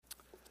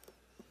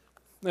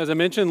As I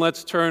mentioned,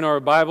 let's turn our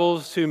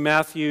Bibles to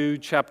Matthew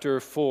chapter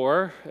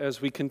 4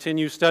 as we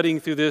continue studying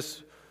through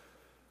this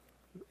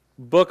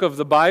book of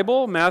the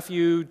Bible,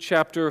 Matthew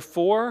chapter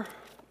 4.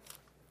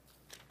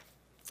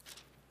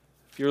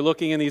 If you're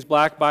looking in these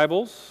black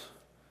Bibles,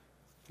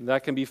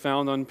 that can be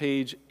found on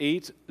page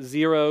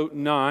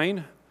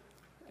 809.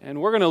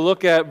 And we're going to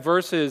look at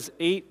verses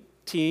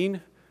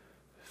 18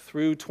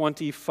 through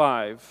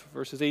 25.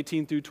 Verses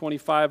 18 through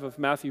 25 of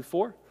Matthew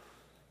 4.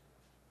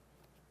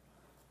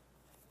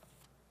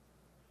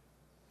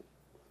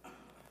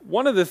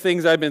 One of the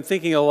things I've been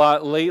thinking a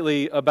lot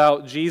lately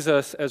about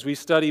Jesus as we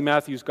study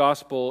Matthew's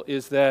gospel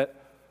is that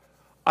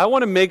I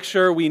want to make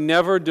sure we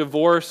never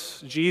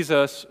divorce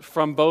Jesus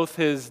from both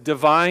his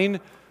divine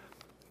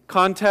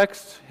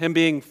context, him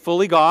being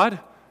fully God,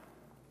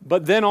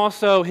 but then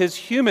also his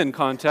human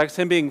context,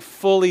 him being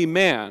fully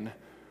man.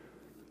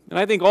 And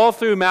I think all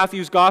through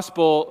Matthew's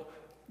gospel,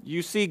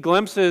 you see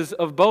glimpses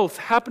of both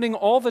happening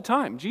all the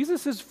time.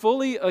 Jesus is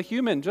fully a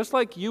human, just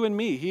like you and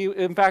me. He,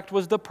 in fact,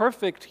 was the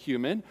perfect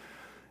human,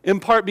 in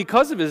part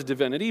because of his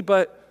divinity,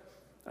 but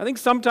I think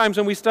sometimes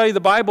when we study the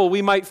Bible,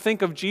 we might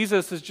think of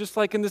Jesus as just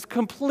like in this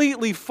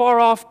completely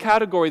far-off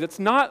category that's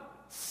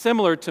not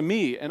similar to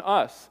me and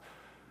us.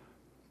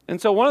 And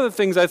so one of the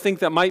things I think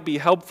that might be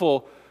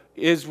helpful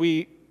is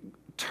we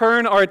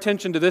turn our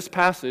attention to this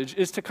passage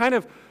is to kind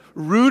of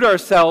root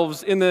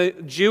ourselves in the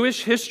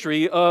Jewish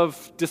history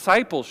of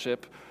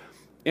discipleship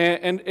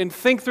and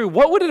think through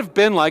what would it have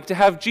been like to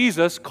have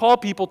Jesus call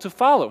people to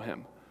follow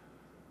him.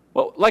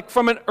 Well, like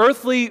from an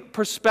earthly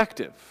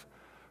perspective,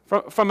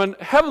 from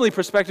a heavenly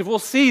perspective, we'll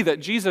see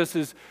that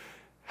Jesus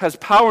has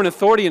power and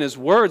authority in his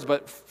words,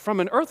 but from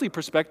an earthly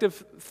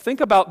perspective, think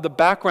about the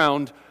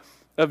background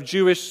of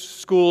Jewish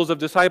schools of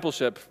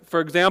discipleship. For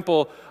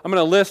example, I'm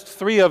going to list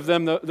three of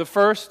them. The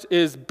first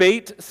is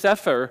Beit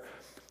Sefer,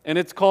 and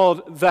it's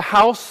called the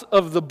House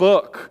of the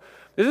Book.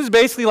 This is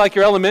basically like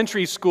your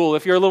elementary school.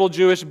 If you're a little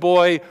Jewish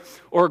boy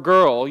or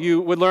girl, you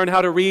would learn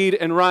how to read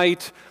and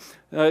write.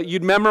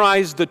 You'd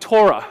memorize the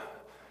Torah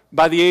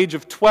by the age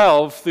of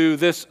 12 through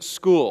this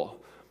school.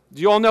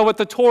 Do you all know what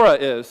the Torah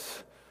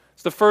is?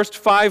 It's the first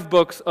 5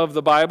 books of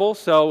the Bible.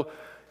 So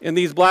in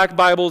these black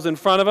Bibles in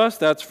front of us,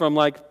 that's from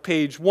like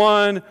page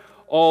 1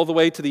 all the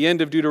way to the end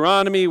of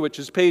Deuteronomy, which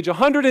is page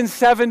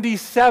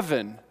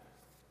 177.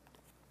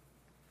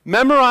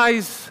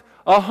 Memorize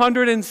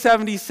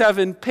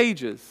 177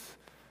 pages.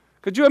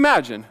 Could you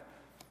imagine?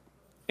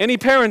 Any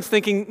parents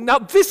thinking, now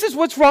this is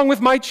what's wrong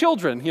with my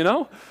children, you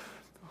know?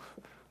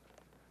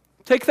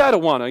 Take that,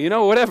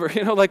 Awana, whatever.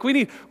 Like we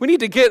need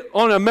to get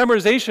on a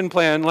memorization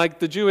plan like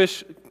the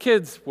Jewish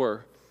kids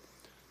were.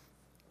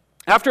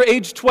 After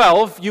age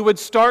 12, you would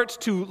start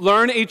to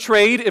learn a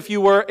trade if you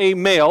were a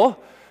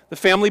male, the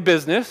family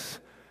business.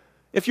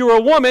 If you were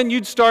a woman,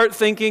 you'd start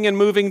thinking and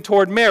moving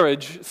toward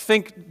marriage.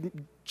 Think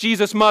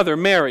Jesus' mother,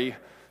 Mary.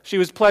 She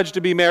was pledged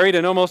to be married,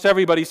 and almost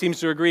everybody seems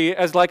to agree,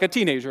 as like a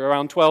teenager,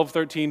 around 12,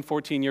 13,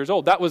 14 years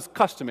old. That was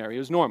customary. It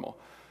was normal.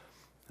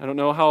 I don't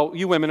know how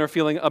you women are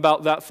feeling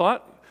about that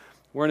thought.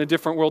 We're in a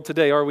different world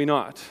today, are we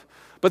not?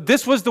 But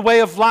this was the way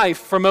of life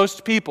for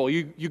most people.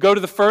 You go to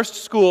the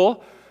first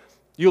school,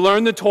 you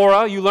learn the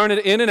Torah, you learn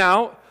it in and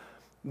out,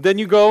 then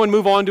you go and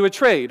move on to a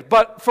trade.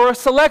 But for a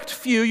select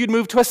few, you'd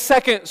move to a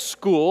second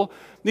school.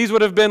 These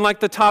would have been like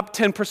the top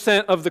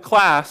 10% of the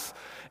class,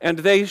 and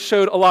they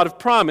showed a lot of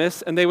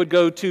promise, and they would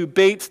go to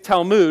Beit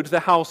Talmud, the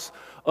house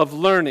of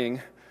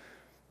learning.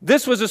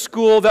 This was a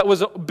school that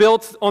was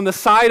built on the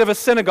side of a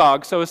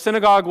synagogue. So a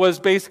synagogue was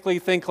basically,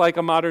 think like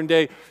a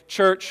modern-day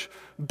church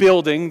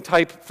building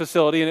type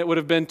facility, and it would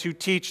have been to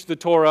teach the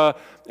Torah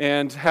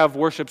and have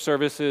worship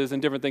services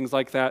and different things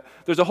like that.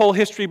 There's a whole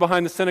history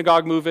behind the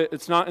synagogue movement.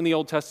 It's not in the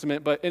Old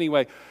Testament, but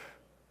anyway,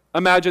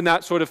 imagine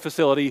that sort of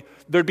facility.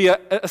 There'd be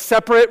a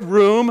separate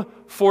room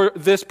for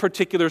this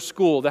particular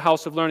school, the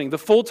House of Learning. The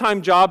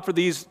full-time job for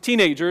these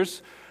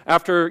teenagers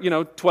after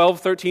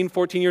 12, 13,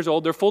 14 years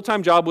old, their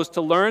full-time job was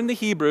to learn the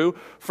Hebrew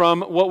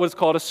from what was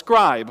called a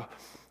scribe,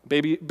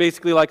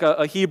 basically like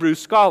a Hebrew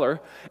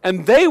scholar.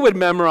 And they would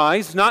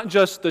memorize not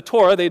just the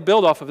Torah, they'd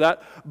build off of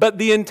that, but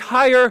the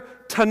entire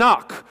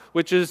Tanakh,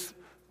 which is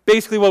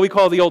basically what we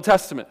call the Old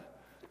Testament.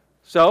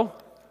 So,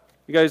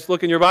 you guys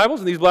look in your Bibles,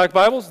 in these black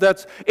Bibles,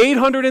 that's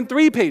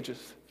 803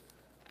 pages.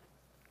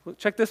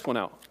 Check this one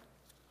out.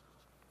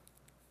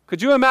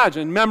 Could you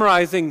imagine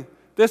memorizing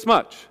this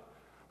much?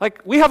 Like,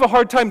 we have a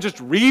hard time just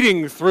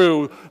reading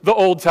through the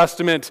Old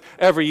Testament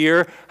every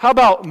year. How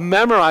about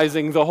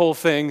memorizing the whole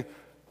thing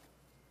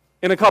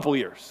in a couple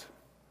years?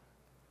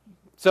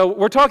 So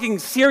we're talking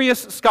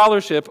serious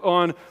scholarship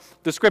on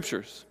the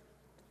Scriptures.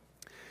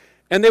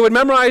 And they would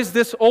memorize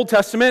this Old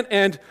Testament,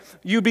 and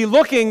you'd be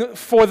looking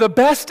for the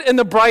best and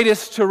the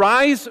brightest to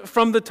rise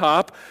from the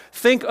top.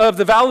 Think of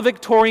the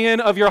valedictorian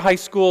of your high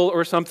school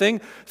or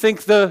something.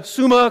 Think the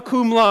summa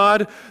cum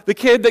laude, the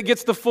kid that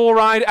gets the full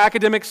ride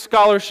academic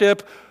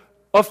scholarship.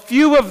 A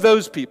few of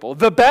those people,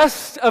 the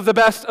best of the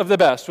best of the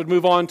best, would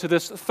move on to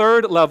this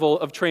third level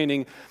of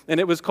training,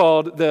 and it was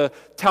called the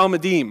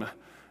Talmudim.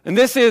 And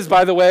this is,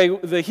 by the way,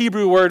 the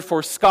Hebrew word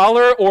for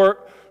scholar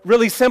or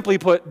really simply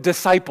put,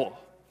 disciple.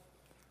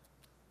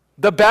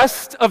 The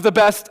best of the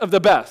best of the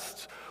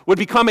best would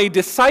become a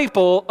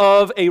disciple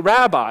of a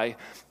rabbi.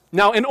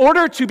 Now, in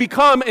order to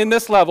become in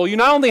this level, you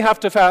not only have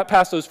to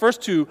pass those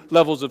first two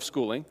levels of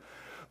schooling,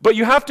 but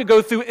you have to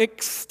go through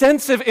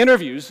extensive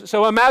interviews.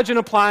 So imagine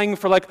applying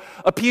for like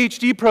a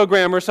PhD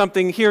program or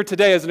something here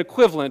today as an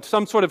equivalent,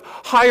 some sort of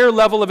higher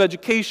level of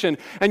education,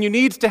 and you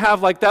need to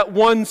have like that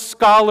one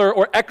scholar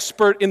or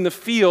expert in the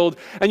field,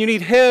 and you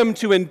need him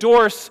to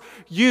endorse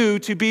you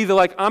to be the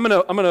like, I'm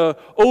gonna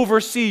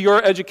oversee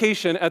your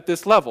education at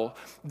this level.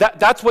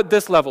 That's what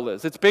this level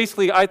is. It's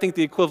basically, I think,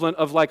 the equivalent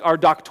of like our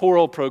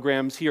doctoral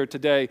programs here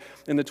today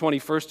in the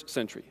 21st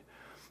century.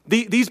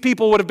 These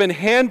people would have been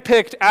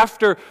handpicked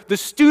after the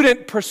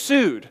student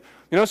pursued.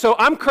 So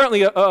I'm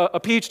currently a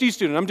PhD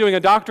student. I'm doing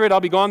a doctorate. I'll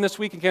be gone this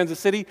week in Kansas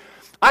City.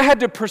 I had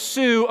to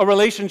pursue a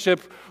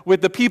relationship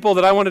with the people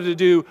that I wanted to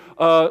do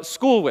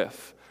school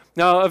with.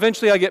 Now,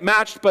 eventually I get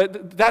matched,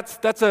 but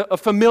that's a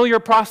familiar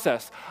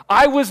process.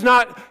 I was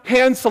not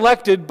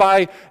hand-selected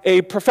by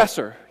a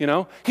professor,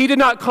 He did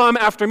not come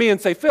after me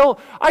and say, Phil,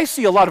 I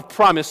see a lot of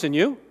promise in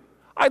you.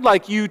 I'd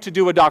like you to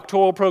do a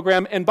doctoral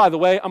program, and by the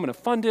way, I'm going to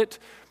fund it.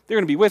 They're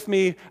going to be with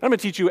me, and I'm going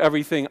to teach you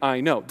everything I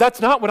know. That's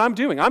not what I'm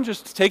doing. I'm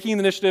just taking the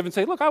initiative and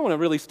saying, look, I want to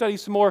really study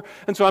some more,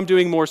 and so I'm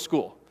doing more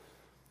school.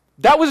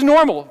 That was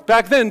normal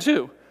back then,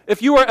 too.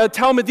 If you were a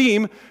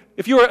Talmudim,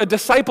 if you were a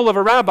disciple of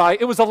a rabbi,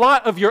 it was a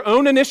lot of your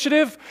own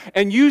initiative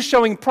and you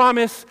showing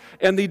promise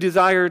and the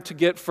desire to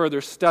get further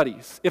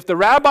studies. If the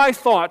rabbi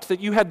thought that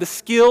you had the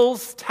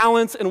skills,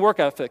 talents, and work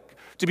ethic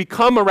to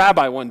become a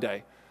rabbi one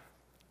day,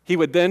 he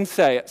would then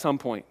say at some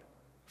point,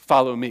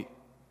 follow me.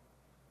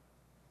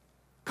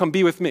 Come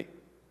be with me.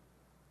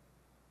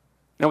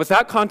 Now, with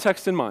that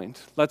context in mind,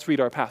 let's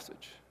read our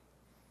passage.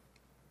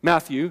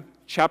 Matthew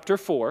chapter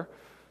 4,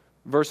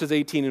 verses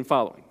 18 and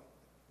following.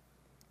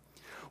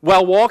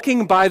 While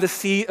walking by the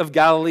Sea of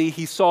Galilee,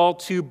 he saw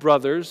two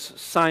brothers,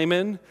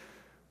 Simon,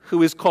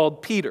 who is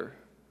called Peter,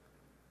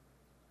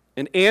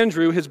 and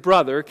Andrew, his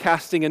brother,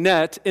 casting a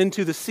net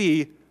into the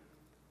sea,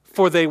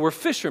 for they were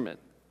fishermen.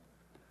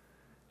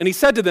 And he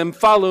said to them,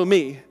 follow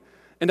me,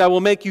 and I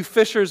will make you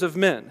fishers of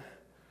men.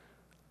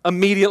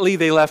 Immediately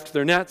they left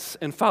their nets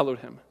and followed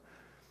him.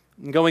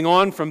 And going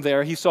on from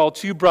there, he saw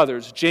two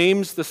brothers,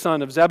 James the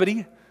son of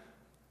Zebedee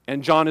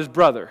and John his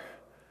brother,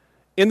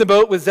 in the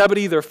boat with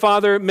Zebedee their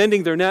father,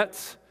 mending their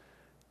nets,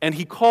 and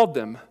he called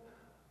them.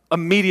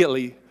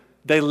 Immediately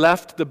they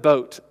left the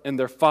boat and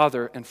their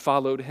father and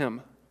followed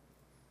him.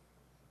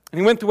 And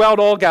he went throughout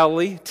all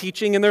Galilee,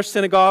 teaching in their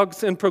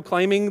synagogues and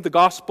proclaiming the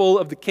gospel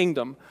of the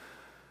kingdom,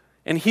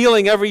 and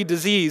healing every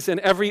disease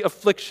and every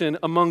affliction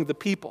among the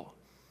people.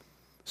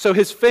 So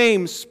his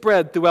fame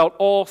spread throughout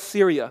all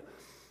Syria,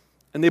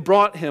 and they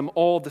brought him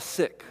all the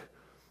sick,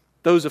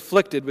 those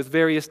afflicted with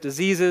various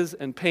diseases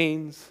and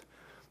pains,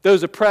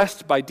 those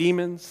oppressed by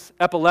demons,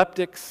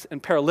 epileptics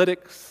and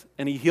paralytics,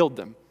 and he healed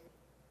them.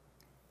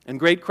 And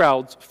great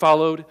crowds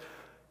followed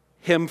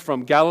him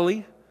from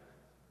Galilee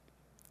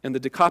and the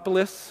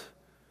Decapolis,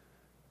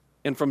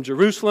 and from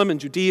Jerusalem and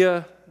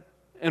Judea,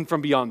 and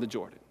from beyond the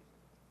Jordan.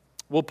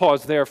 We'll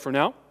pause there for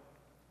now.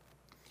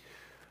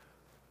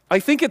 I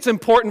think it's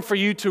important for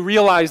you to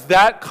realize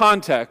that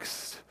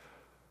context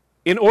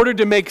in order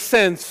to make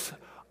sense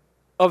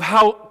of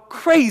how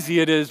crazy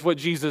it is what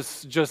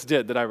Jesus just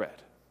did that I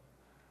read.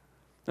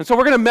 And so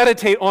we're going to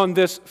meditate on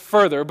this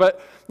further,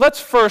 but let's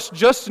first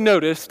just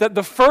notice that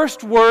the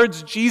first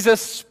words Jesus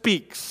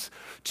speaks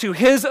to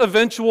his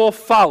eventual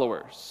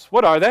followers,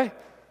 what are they?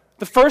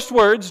 The first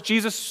words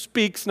Jesus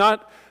speaks,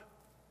 not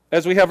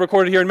as we have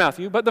recorded here in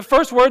Matthew, but the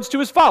first words to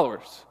his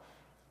followers.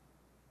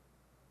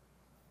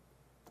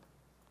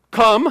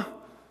 Come,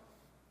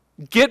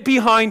 get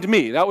behind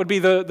me. That would be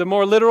the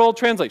more literal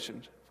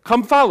translation.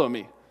 Come follow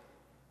me.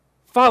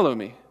 Follow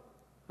me.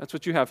 That's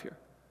what you have here.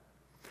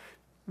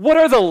 What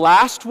are the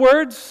last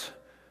words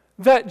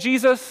that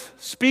Jesus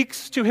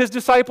speaks to his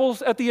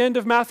disciples at the end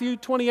of Matthew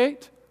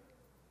 28?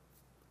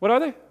 What are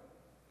they?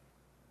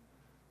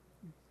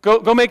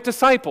 Go make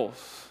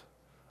disciples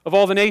of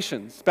all the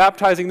nations,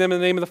 baptizing them in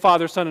the name of the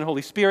Father, Son, and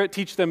Holy Spirit.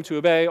 Teach them to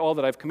obey all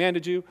that I've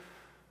commanded you.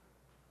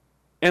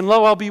 And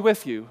lo, I'll be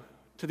with you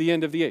to the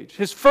end of the age.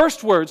 His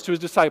first words to his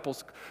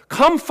disciples,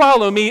 come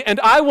follow me, and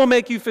I will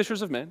make you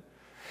fishers of men.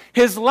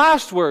 His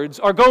last words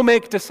are, go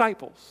make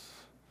disciples.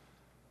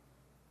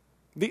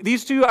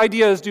 These two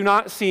ideas do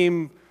not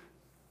seem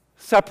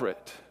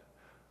separate,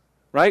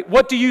 right?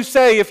 What do you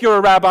say if you're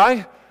a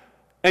rabbi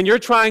and you're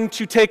trying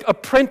to take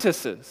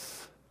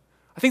apprentices?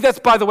 I think that's,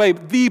 by the way,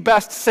 the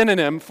best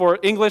synonym for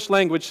English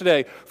language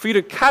today, for you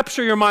to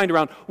capture your mind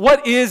around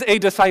what is a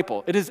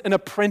disciple? It is an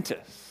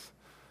apprentice.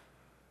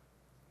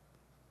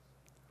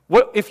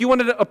 What if you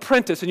wanted an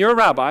apprentice and you're a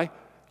rabbi,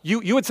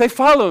 you would say,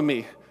 follow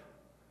me.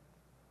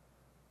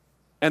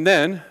 And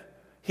then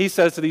he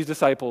says to these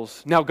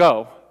disciples, now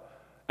go.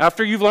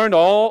 After you've learned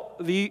all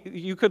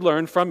you could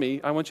learn from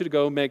me, I want you to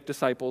go make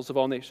disciples of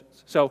all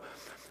nations. So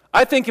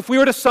I think if we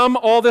were to sum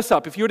all this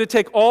up, if you were to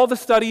take all the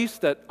studies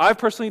that I've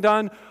personally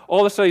done,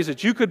 all the studies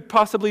that you could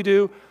possibly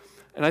do,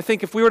 And I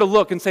think if we were to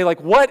look and say,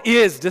 like, what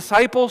is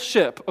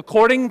discipleship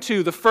according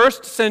to the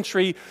first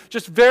century,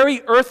 just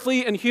very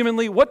earthly and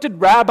humanly, what did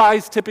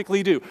rabbis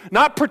typically do?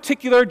 Not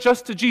particular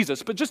just to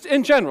Jesus, but just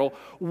in general,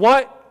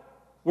 what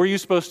were you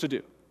supposed to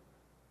do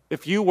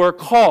if you were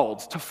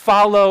called to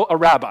follow a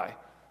rabbi?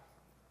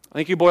 I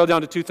think you boil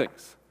down to two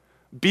things.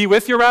 Be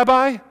with your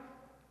rabbi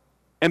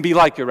and be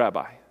like your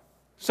rabbi.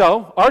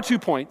 So our 2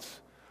 points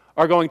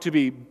are going to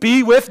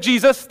be with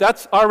Jesus,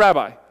 that's our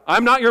rabbi.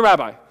 I'm not your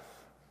rabbi.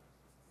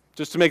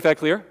 Just to make that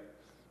clear,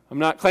 I'm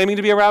not claiming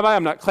to be a rabbi.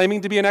 I'm not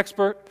claiming to be an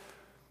expert.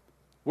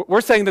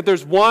 We're saying that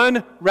there's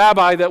one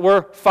rabbi that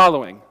we're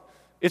following.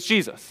 It's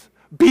Jesus.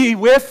 Be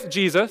with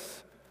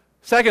Jesus.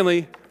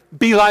 Secondly,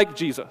 be like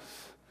Jesus.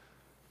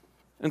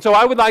 And so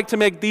I would like to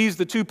make these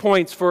the 2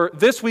 points for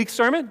this week's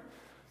sermon.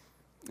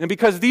 And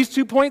because these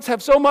 2 points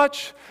have so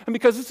much, and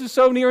because this is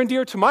so near and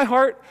dear to my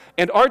heart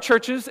and our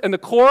churches and the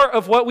core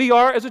of what we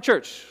are as a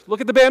church.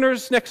 Look at the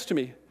banners next to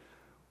me.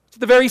 It's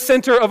the very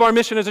center of our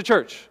mission as a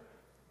church.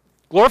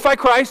 Glorify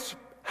Christ.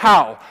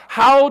 How?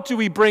 How do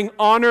we bring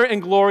honor and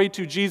glory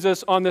to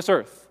Jesus on this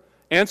earth?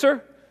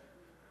 Answer?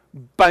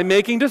 By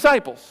making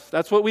disciples.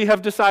 That's what we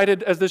have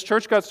decided as this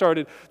church got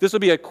started. This will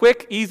be a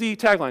quick, easy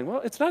tagline.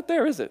 Well, it's not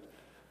there, is it?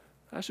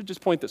 I should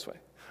just point this way.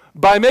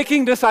 By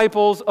making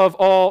disciples of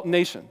all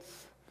nations.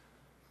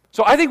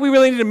 So I think we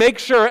really need to make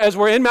sure as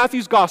we're in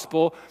Matthew's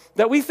gospel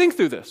that we think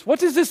through this. What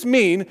does this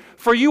mean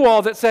for you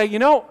all that say,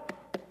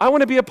 I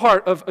want to be a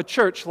part of a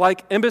church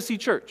like Embassy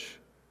Church?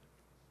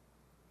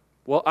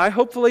 Well, I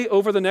hopefully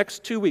over the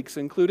next 2 weeks,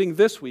 including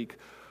this week,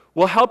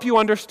 will help you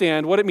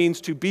understand what it means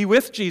to be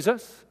with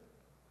Jesus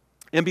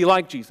and be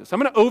like Jesus.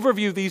 I'm going to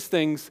overview these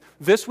things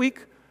this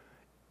week,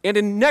 and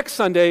in next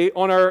Sunday,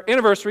 on our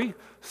anniversary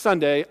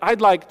Sunday,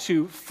 I'd like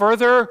to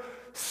further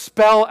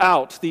spell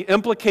out the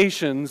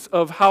implications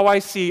of how I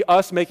see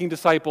us making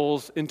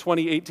disciples in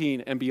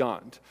 2018 and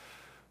beyond.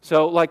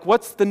 So,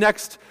 what's the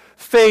next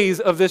phase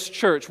of this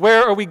church?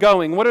 Where are we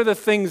going? What are the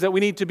things that we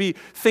need to be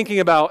thinking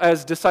about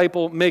as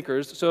disciple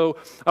makers? So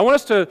I want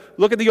us to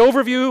look at the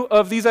overview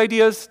of these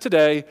ideas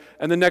today,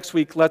 and then next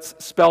week, let's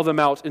spell them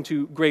out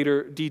into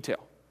greater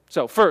detail.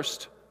 So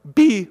first,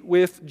 be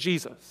with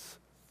Jesus.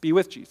 Be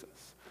with Jesus.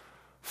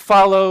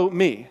 Follow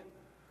me.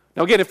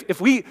 Now again,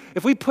 if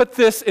we put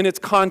this in its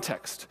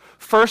context,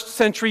 first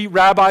century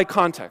rabbi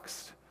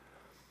context,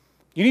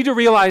 you need to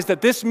realize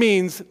that this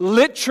means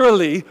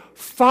literally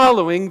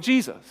following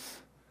Jesus.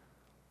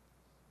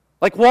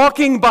 Like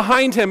walking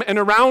behind him and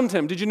around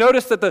him. Did you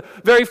notice that the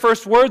very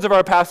first words of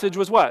our passage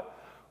was what?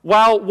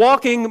 While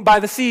walking by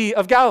the Sea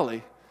of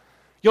Galilee.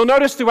 You'll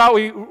notice throughout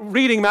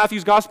reading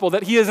Matthew's gospel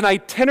that he is an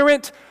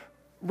itinerant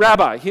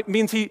rabbi. It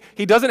means he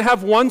doesn't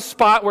have one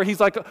spot where he's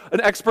like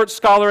an expert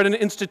scholar at an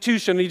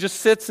institution and he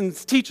just sits and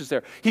teaches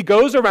there. He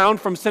goes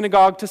around from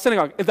synagogue to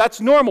synagogue. That's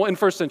normal in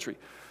first century.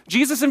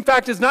 Jesus, in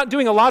fact, is not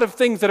doing a lot of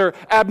things that are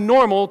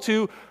abnormal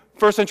to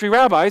first century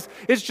rabbis.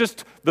 It's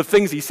just the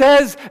things he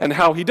says and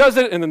how he does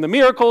it, and then the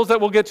miracles that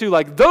we'll get to,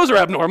 those are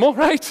abnormal,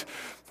 right?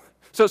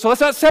 So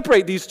let's not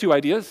separate these two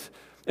ideas.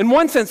 In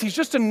one sense, he's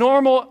just a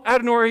normal,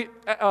 ordinary,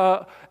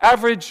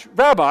 average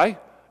rabbi.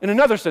 In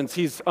another sense,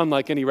 he's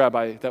unlike any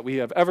rabbi that we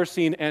have ever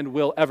seen and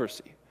will ever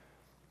see,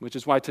 which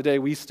is why today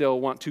we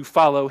still want to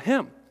follow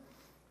him.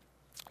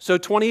 So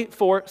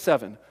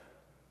 24/7,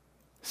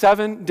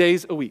 7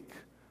 days a week,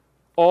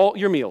 all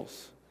your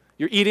meals,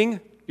 you're eating,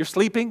 you're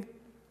sleeping.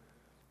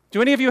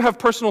 Do any of you have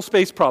personal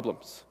space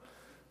problems?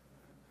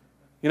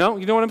 You know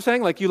what I'm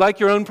saying? You like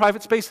your own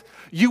private space?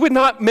 You would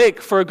not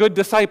make for a good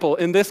disciple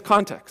in this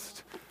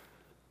context.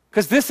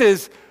 Because this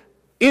is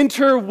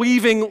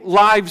interweaving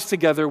lives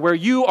together where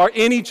you are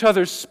in each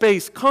other's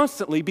space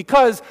constantly,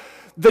 because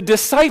the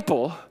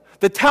disciple,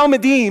 the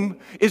Talmidim,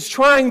 is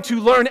trying to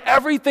learn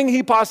everything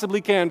he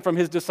possibly can from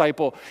his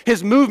disciple.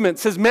 His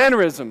movements, his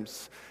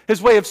mannerisms,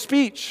 his way of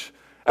speech,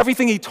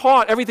 everything he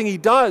taught, everything he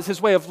does,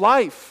 his way of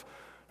life.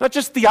 Not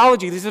just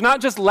theology. These are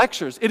not just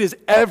lectures. It is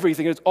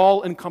everything. It's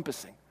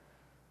all-encompassing.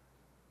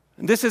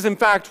 And this is, in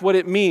fact, what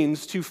it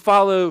means to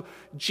follow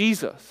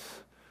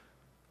Jesus.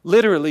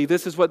 Literally,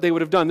 this is what they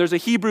would have done. There's a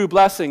Hebrew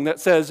blessing that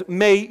says,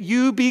 "May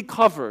you be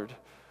covered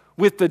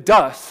with the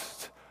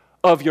dust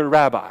of your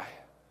rabbi."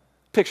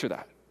 Picture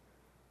that.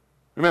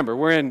 Remember,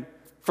 we're in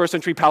first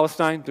century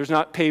Palestine. There's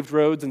not paved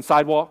roads and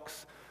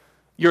sidewalks.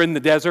 You're in the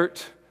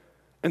desert.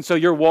 And so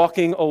you're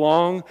walking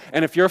along,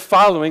 and if you're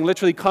following,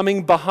 literally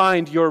coming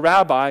behind your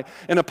rabbi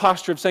in a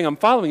posture of saying, "I'm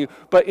following you,"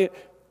 but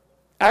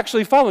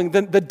actually following,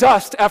 then the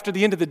dust after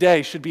the end of the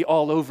day should be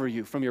all over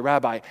you from your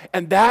rabbi.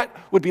 And that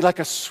would be like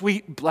a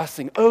sweet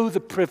blessing. Oh,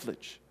 the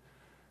privilege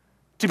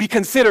to be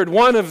considered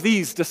one of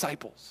these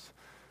disciples.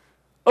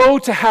 Oh,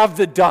 to have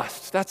the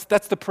dust.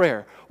 That's the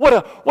prayer.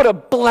 What a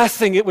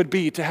blessing it would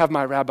be to have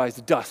my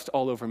rabbi's dust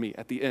all over me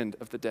at the end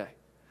of the day.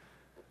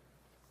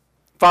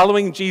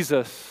 Following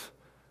Jesus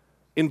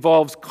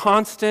involves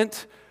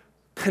constant,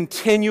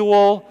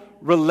 continual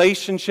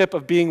relationship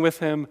of being with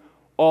him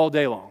all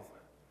day long.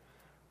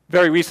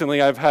 Very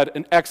recently, I've had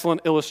an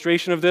excellent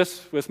illustration of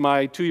this with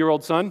my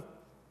 2-year-old son.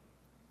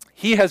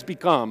 He has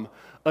become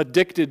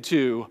addicted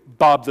to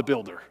Bob the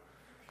Builder.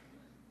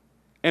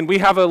 And we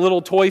have a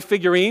little toy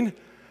figurine,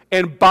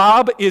 and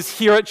Bob is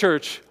here at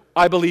church,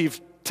 I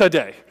believe,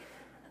 today.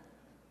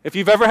 If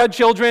you've ever had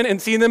children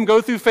and seen them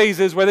go through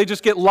phases where they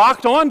just get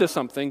locked onto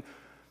something,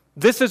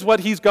 this is what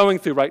he's going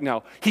through right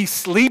now. He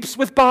sleeps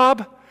with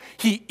Bob.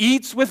 He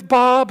eats with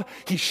Bob.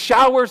 He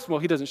showers. Well,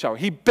 he doesn't shower.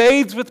 He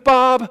bathes with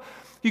Bob.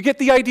 You get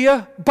the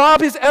idea?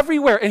 Bob is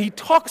everywhere, and he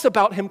talks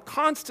about him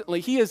constantly.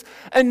 He is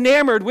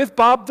enamored with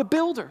Bob the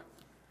Builder.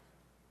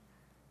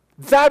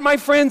 That, my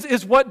friends,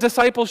 is what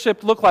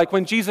discipleship looked like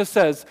when Jesus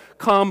says,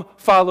 "Come,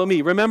 follow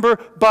me." Remember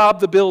Bob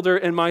the Builder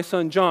and my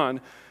son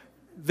John.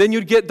 Then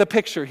you'd get the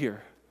picture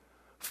here.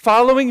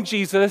 Following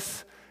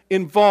Jesus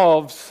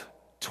involves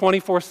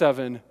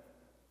 24/7,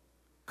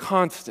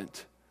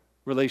 constant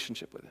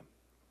relationship with him.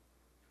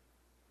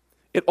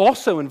 It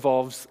also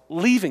involves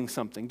leaving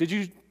something. Did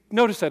you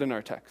notice that in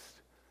our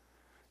text?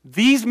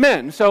 These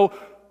men, so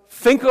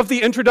think of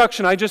the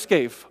introduction I just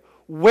gave.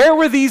 Where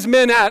were these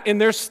men at in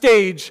their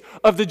stage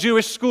of the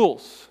Jewish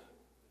schools?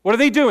 What are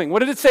they doing? What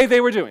did it say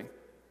they were doing?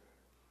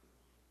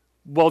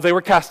 Well, they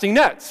were casting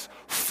nets.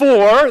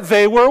 For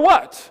they were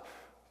what?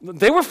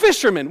 They were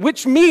fishermen,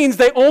 which means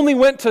they only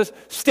went to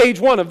stage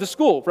 1 of the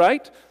school,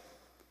 right?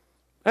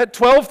 At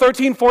 12,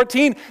 13,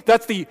 14,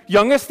 that's the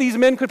youngest these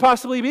men could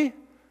possibly be.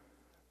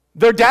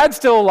 Their dad's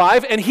still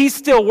alive, and he's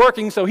still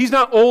working, so he's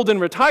not old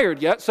and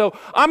retired yet. So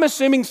I'm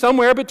assuming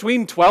somewhere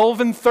between 12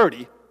 and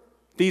 30,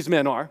 these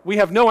men are. We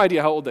have no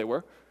idea how old they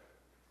were.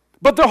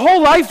 But their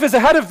whole life is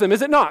ahead of them,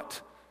 is it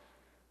not?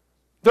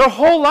 Their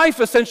whole life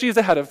essentially is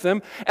ahead of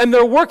them, and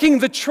they're working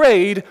the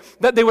trade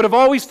that they would have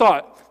always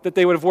thought that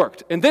they would have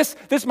worked. And this,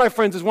 my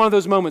friends, is one of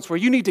those moments where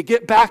you need to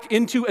get back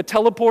into a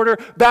teleporter,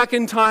 back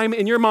in time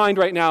in your mind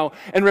right now,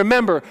 and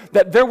remember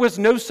that there was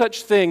no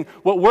such thing,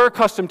 what we're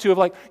accustomed to, of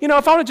like, if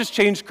I want to just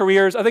change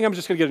careers, I think I'm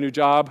just going to get a new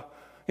job,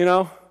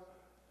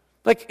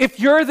 Like, if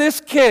you're this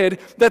kid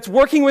that's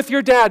working with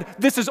your dad,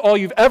 this is all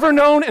you've ever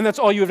known, and that's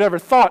all you've ever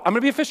thought. I'm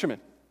going to be a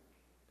fisherman.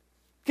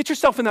 Get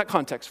yourself in that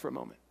context for a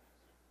moment.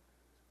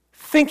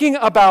 Thinking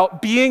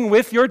about being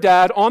with your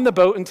dad on the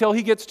boat until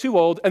he gets too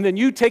old, and then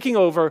you taking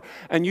over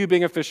and you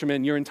being a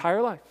fisherman your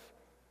entire life.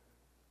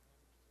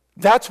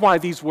 That's why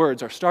these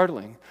words are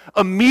startling.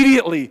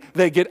 Immediately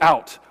they get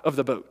out of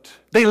the boat.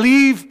 They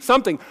leave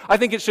something. I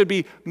think it should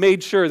be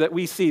made sure that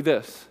we see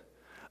this.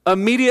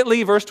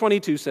 Immediately, verse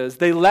 22 says,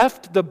 they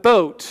left the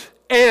boat,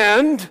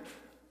 and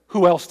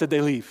who else did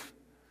they leave?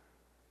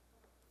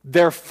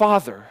 Their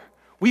father.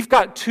 We've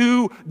got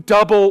 2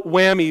 double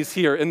whammies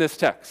here in this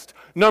text.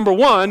 Number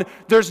 1,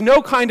 there's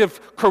no kind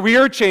of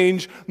career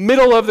change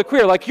middle of the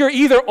career. Like, you're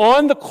either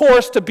on the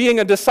course to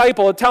being a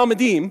disciple at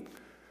Talmudim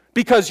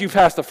because you've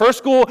passed the first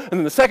school and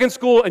then the second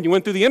school and you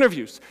went through the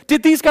interviews.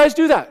 Did these guys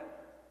do that?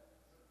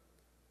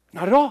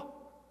 Not at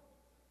all.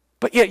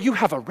 But yet you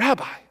have a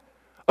rabbi,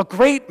 a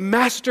great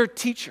master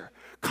teacher,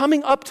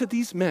 coming up to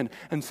these men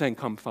and saying,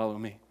 "Come, follow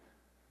me."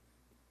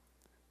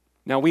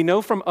 Now, we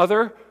know from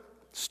other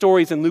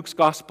stories in Luke's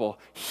gospel,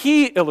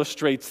 he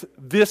illustrates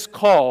this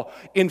call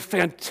in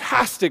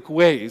fantastic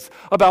ways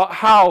about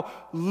how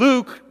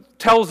Luke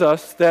tells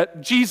us that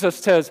Jesus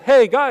says,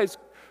 "Hey guys,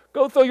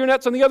 go throw your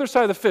nets on the other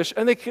side of the fish."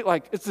 And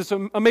it's this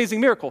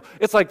amazing miracle.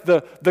 It's like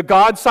the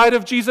God side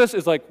of Jesus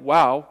is like,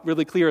 wow,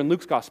 really clear in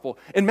Luke's gospel.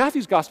 In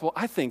Matthew's gospel,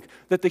 I think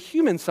that the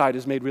human side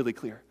is made really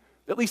clear,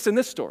 at least in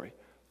this story.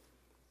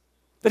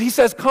 That he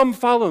says, "Come,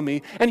 follow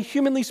me." And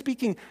humanly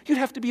speaking, you'd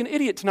have to be an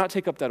idiot to not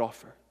take up that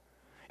offer.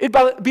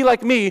 It'd be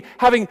like me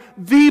having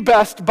the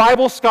best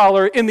Bible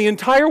scholar in the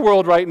entire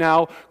world right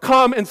now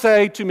come and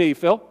say to me,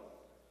 "Phil,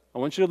 I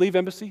want you to leave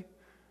Embassy,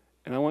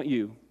 and I want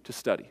you to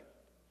study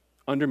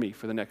under me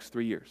for the next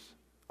 3 years.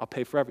 I'll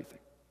pay for everything."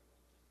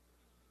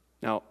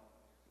 Now,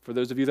 for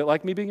those of you that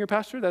like me being your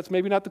pastor, that's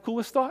maybe not the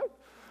coolest thought.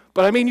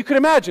 But I mean, you could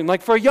imagine,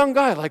 like for a young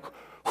guy, like,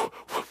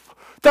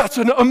 that's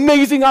an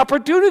amazing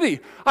opportunity.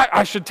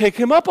 I should take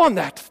him up on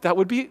that. That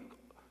would be,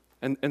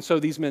 and so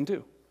these men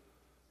do.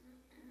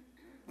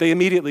 They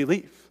immediately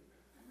leave.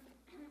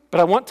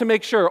 But I want to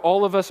make sure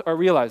all of us are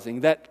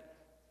realizing that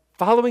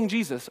following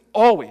Jesus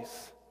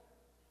always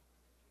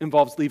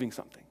involves leaving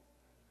something.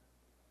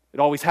 It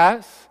always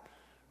has.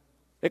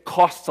 It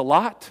costs a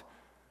lot.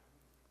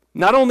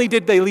 Not only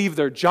did they leave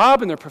their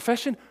job and their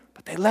profession,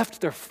 but they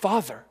left their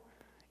father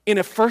in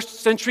a first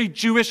century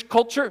Jewish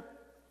culture.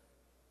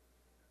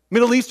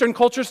 Middle Eastern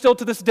culture still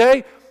to this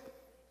day.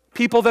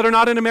 People that are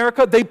not in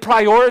America, they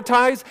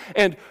prioritize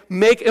and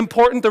make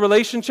important the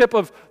relationship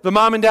of the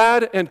mom and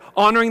dad and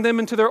honoring them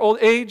into their old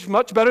age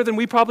much better than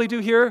we probably do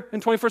here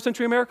in 21st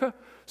century America.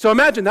 So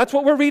imagine, that's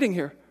what we're reading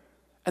here.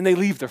 And they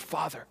leave their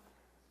father.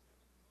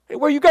 "Hey,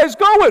 where are you guys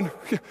going?"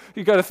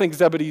 You got to think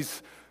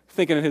Zebedee's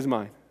thinking in his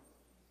mind.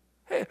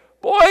 "Hey,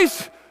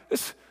 boys,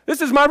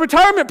 this is my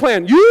retirement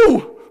plan. You,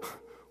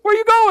 where are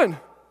you going?"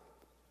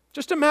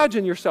 Just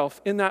imagine yourself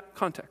in that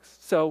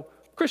context. So,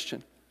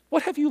 Christian,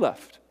 what have you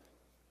left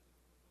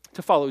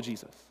to follow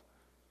Jesus?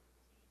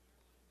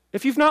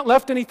 If you've not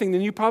left anything,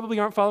 then you probably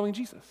aren't following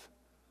Jesus.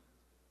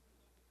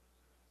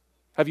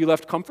 Have you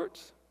left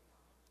comforts?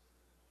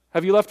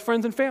 Have you left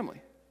friends and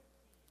family?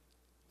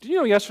 Did you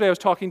know yesterday I was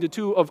talking to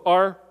two of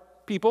our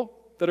people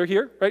that are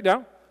here right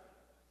now?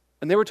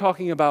 And they were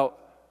talking about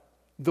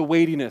the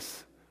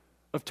weightiness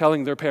of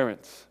telling their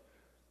parents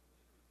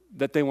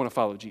that they want to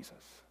follow Jesus.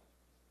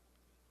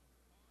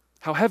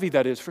 How heavy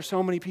that is for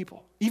so many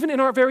people, even in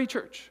our very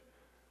church.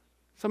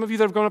 Some of you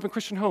that have grown up in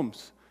Christian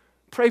homes,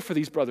 pray for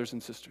these brothers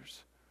and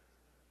sisters.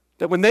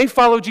 That when they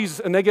follow Jesus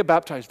and they get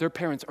baptized, their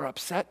parents are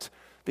upset,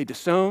 they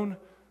disown.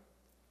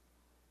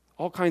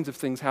 All kinds of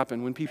things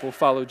happen when people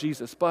follow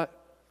Jesus, but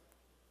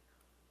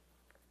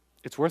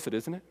it's worth it,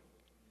 isn't it?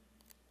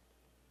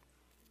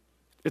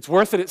 It's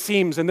worth it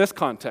seems, in this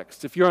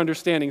context, if you're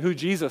understanding who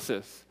Jesus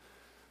is.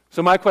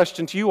 So my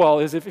question to you all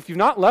is, if you've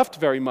not left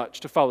very much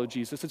to follow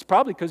Jesus, it's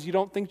probably because you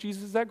don't think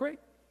Jesus is that great.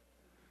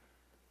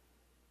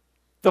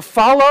 The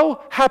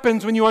follow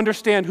happens when you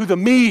understand who the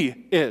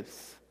me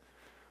is.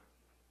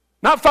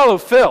 Not follow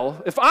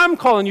Phil. If I'm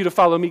calling you to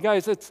follow me,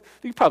 guys,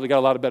 you've probably got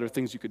a lot of better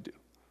things you could do.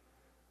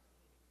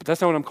 But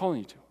that's not what I'm calling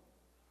you to.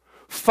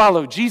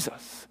 Follow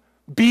Jesus.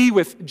 Be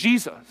with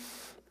Jesus.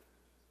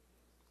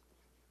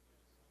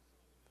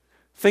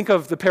 Think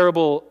of the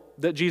parable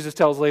that Jesus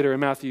tells later in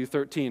Matthew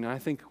 13. I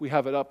think we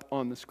have it up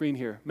on the screen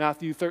here.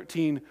 Matthew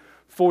 13,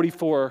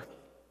 44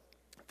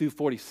 through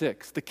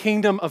 46. The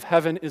kingdom of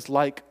heaven is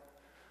like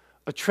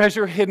a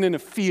treasure hidden in a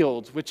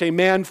field, which a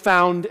man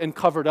found and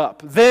covered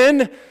up.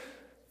 Then,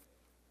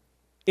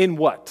 in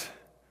what?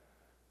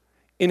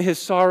 In his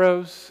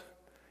sorrows,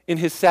 in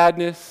his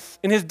sadness,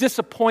 in his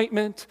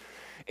disappointment,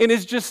 in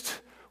his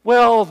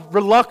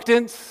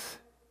reluctance.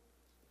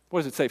 What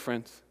does it say,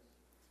 friends?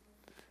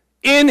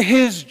 In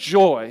his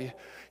joy,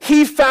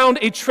 he found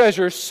a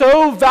treasure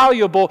so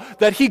valuable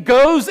that he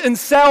goes and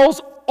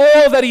sells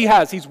all that he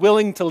has. He's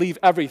willing to leave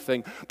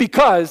everything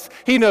because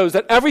he knows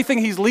that everything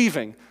he's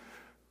leaving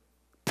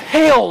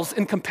pales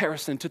in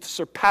comparison to the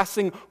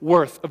surpassing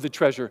worth of the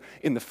treasure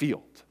in the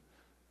field.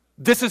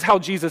 This is how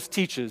Jesus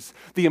teaches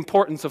the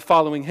importance of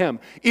following him.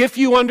 If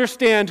you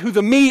understand who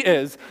the me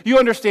is, you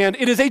understand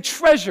it is a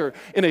treasure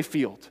in a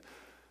field.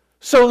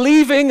 So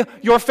leaving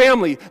your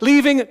family,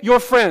 leaving your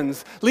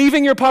friends,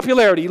 leaving your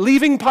popularity,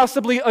 leaving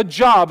possibly a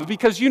job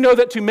because you know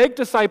that to make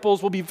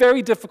disciples will be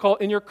very difficult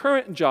in your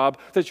current job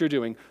that you're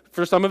doing.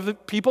 For some of the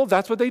people,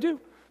 that's what they do.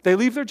 They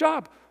leave their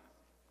job.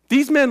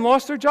 These men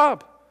lost their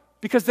job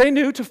because they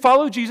knew to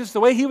follow Jesus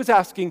the way he was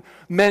asking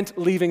meant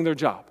leaving their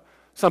job.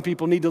 Some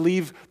people need to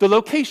leave the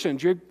location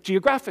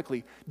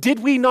geographically. Did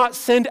we not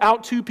send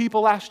out 2 people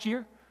last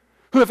year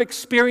who have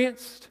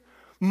experienced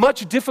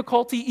much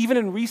difficulty even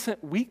in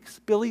recent weeks,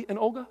 Billy and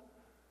Olga?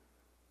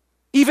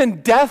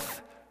 Even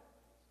death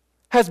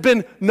has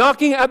been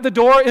knocking at the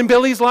door in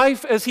Billy's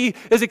life as he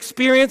is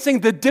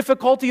experiencing the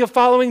difficulty of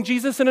following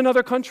Jesus in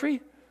another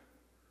country.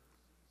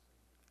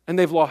 And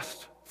they've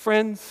lost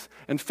friends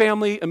and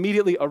family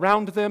immediately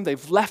around them.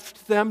 They've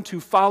left them to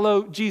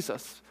follow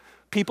Jesus.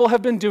 People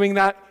have been doing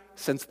that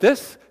since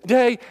this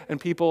day,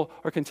 and people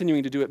are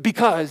continuing to do it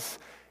because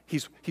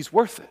he's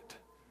worth it.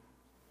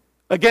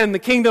 Again, the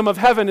kingdom of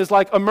heaven is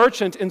like a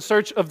merchant in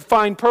search of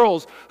fine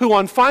pearls, who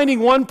on finding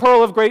one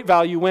pearl of great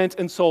value went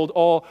and sold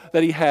all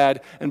that he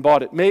had and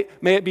bought it. May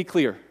it be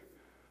clear,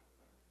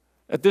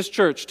 at this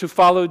church, to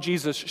follow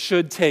Jesus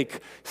should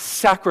take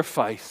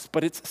sacrifice,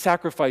 but it's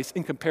sacrifice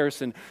in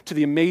comparison to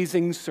the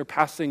amazing,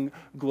 surpassing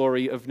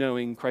glory of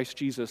knowing Christ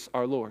Jesus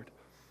our Lord.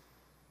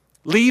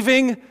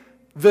 Leaving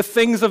the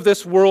things of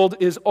this world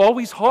is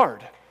always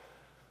hard,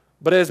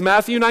 but as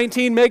Matthew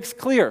 19 makes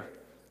clear,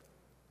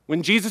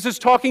 when Jesus is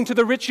talking to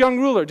the rich young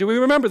ruler, do we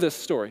remember this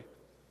story?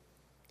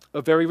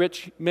 A very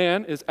rich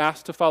man is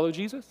asked to follow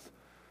Jesus,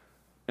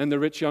 and the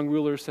rich young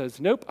ruler says,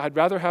 "Nope, I'd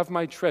rather have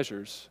my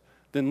treasures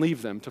than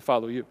leave them to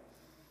follow you."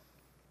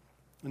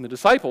 And the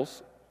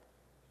disciples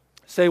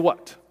say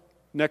what?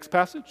 Next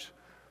passage.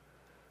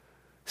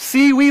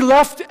 "See, we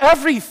left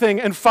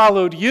everything and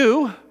followed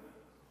you.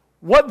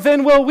 What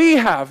then will we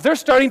have?" They're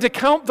starting to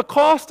count the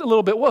cost a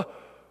little bit. Well,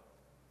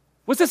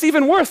 was this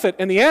even worth it?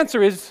 And the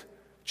answer is,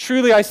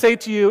 "Truly I say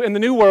to you, in the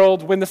new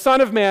world, when the Son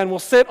of Man will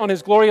sit on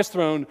his glorious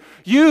throne,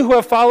 you who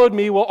have followed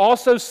me will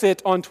also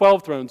sit on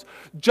 12 thrones,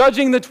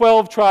 judging the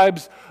 12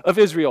 tribes of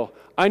Israel."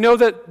 I know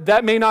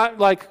that may not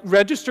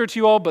register to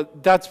you all,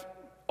 but that's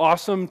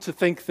awesome to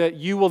think that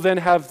you will then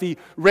have the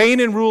reign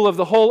and rule of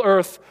the whole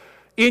earth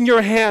in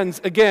your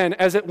hands again,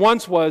 as it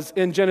once was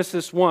in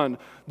Genesis 1.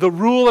 The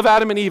rule of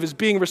Adam and Eve is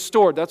being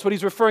restored. That's what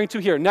he's referring to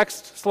here.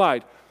 Next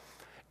slide.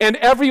 "And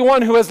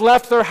everyone who has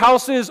left their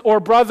houses or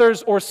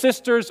brothers or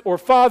sisters or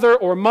father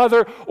or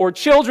mother or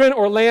children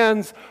or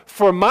lands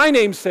for my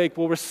name's sake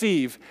will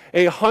receive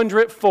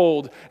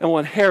 100-fold and will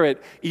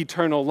inherit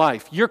eternal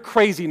life." You're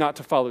crazy not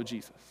to follow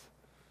Jesus.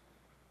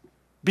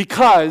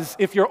 Because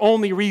if your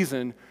only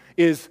reason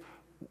is,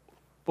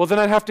 well, then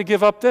I'd have to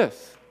give up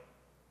this,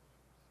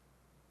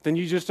 then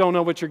you just don't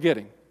know what you're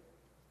getting.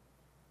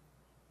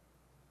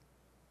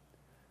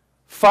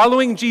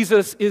 Following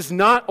Jesus is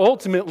not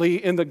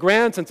ultimately, in the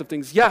grand sense of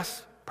things,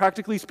 yes,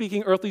 practically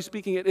speaking, earthly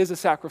speaking, it is a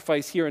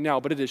sacrifice here and now,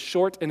 but it is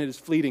short and it is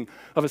fleeting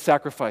of a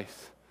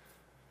sacrifice.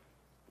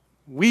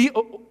 We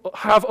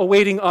have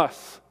awaiting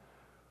us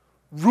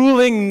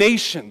ruling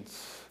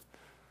nations,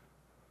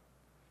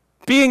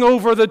 being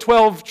over the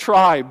 12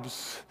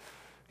 tribes,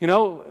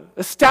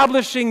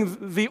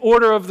 establishing the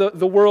order of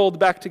the world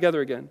back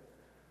together again,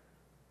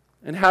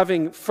 and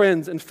having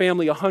friends and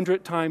family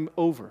 100 times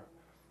over.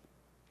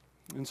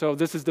 And so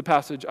this is the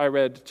passage I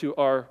read to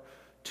our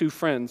two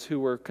friends who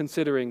were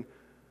considering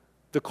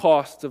the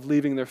cost of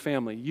leaving their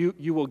family.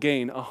 You will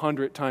gain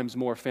 100 times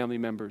more family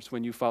members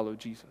when you follow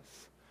Jesus.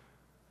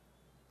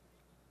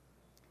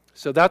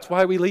 So that's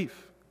why we leave.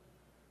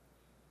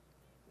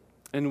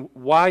 And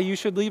why you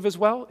should leave as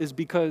well is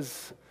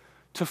because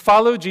to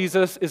follow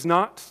Jesus is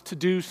not to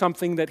do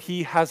something that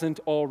he hasn't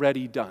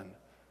already done.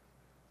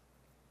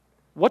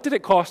 What did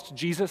it cost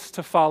Jesus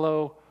to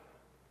follow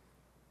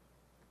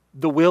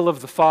the will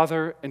of the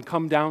Father and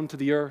come down to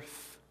the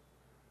earth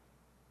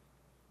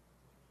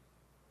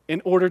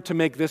in order to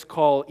make this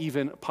call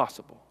even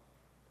possible?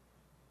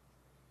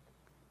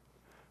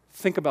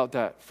 Think about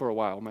that for a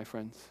while, my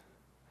friends.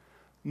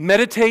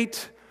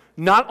 Meditate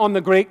not on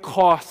the great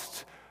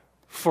cost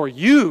for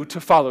you to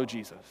follow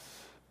Jesus.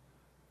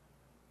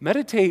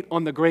 Meditate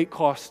on the great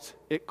cost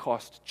it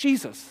cost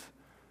Jesus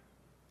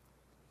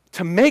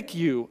to make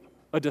you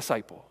a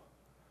disciple.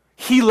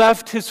 He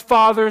left his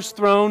Father's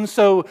throne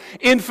so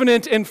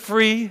infinite and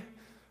free,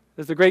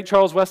 as the great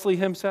Charles Wesley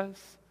hymn says,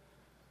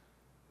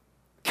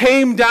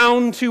 came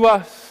down to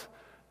us,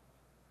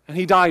 and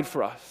he died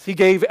for us. He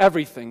gave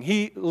everything.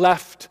 He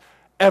left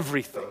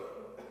everything.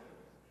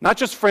 Not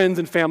just friends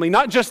and family,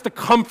 not just the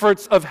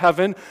comforts of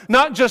heaven,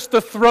 not just the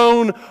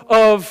throne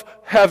of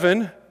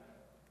heaven.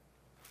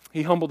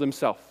 He humbled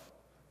himself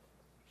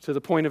to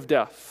the point of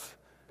death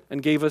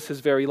and gave us his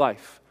very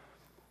life.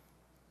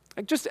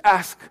 I just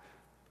ask,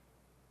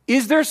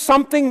 is there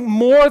something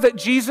more that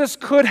Jesus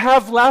could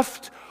have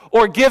left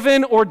or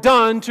given or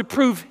done to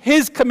prove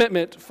his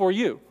commitment for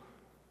you?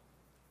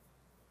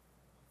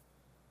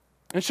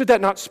 And should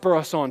that not spur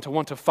us on to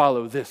want to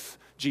follow this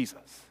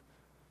Jesus?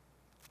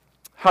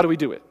 How do we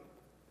do it?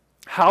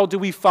 How do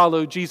we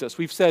follow Jesus?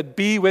 We've said,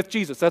 be with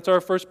Jesus. That's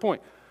our first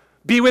point.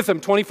 Be with him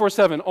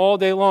 24/7, all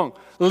day long.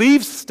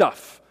 Leave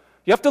stuff.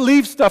 You have to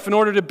leave stuff in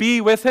order to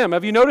be with him.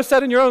 Have you noticed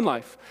that in your own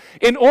life?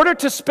 In order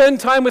to spend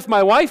time with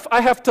my wife,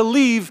 I have to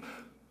leave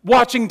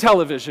watching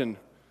television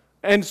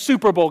and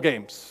Super Bowl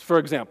games, for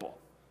example,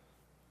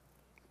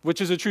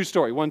 which is a true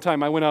story. One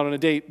time I went out on a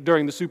date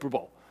during the Super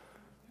Bowl,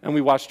 and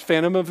we watched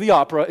Phantom of the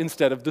Opera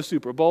instead of the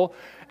Super Bowl,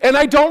 and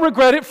I don't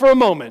regret it for a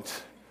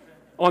moment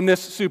on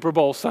this Super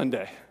Bowl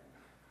Sunday.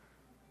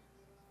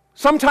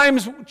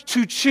 Sometimes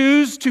to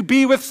choose to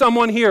be with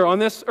someone here on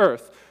this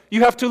earth,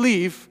 you have to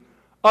leave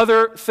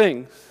other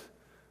things.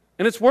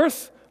 And it's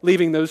worth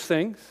leaving those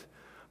things.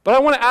 But I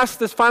want to ask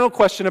this final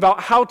question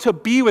about how to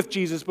be with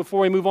Jesus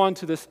before we move on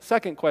to this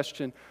second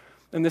question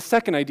and this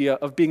second idea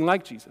of being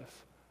like Jesus.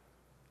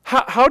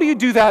 How do you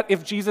do that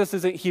if Jesus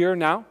isn't here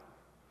now?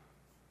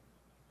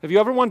 Have you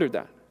ever wondered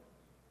that?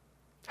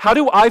 How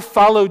do I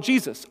follow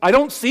Jesus? I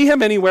don't see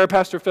him anywhere,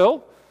 Pastor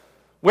Phil.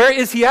 Where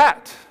is he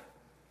at?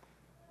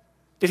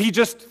 Did he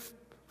just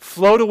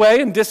float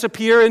away and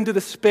disappear into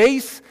the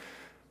space?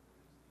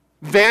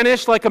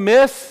 Vanish like a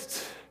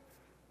mist?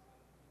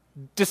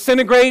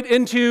 Disintegrate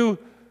into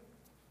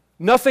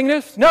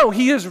nothingness? No,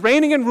 he is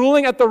reigning and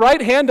ruling at the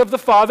right hand of the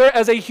Father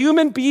as a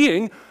human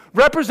being,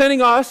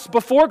 representing us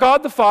before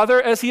God the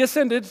Father as he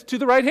ascended to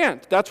the right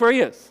hand. That's where he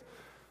is.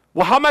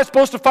 Well, how am I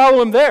supposed to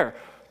follow him there?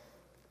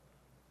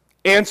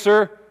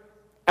 Answer,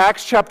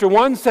 Acts chapter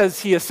 1 says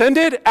he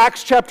ascended.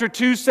 Acts chapter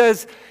 2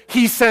 says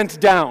he sent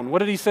down. What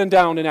did he send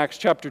down in Acts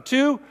chapter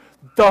 2?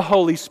 The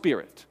Holy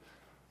Spirit.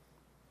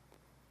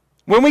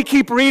 When we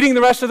keep reading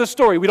the rest of the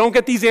story, we don't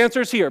get these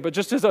answers here, but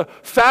just as a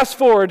fast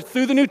forward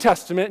through the New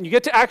Testament, and you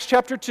get to Acts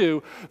chapter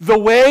 2, the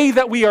way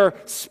that we are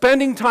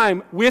spending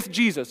time with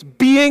Jesus,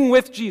 being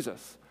with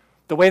Jesus,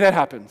 the way that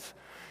happens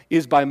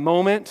is by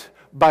moment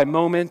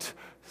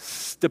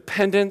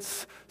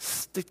dependence,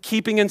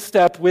 keeping in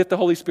step with the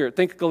Holy Spirit.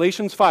 Think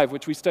Galatians 5,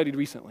 which we studied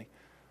recently.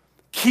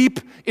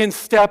 Keep in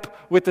step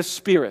with the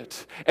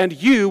Spirit, and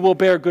you will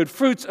bear good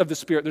fruits of the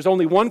Spirit. There's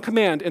only one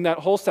command in that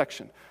whole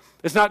section.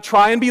 It's not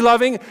try and be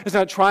loving. It's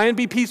not try and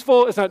be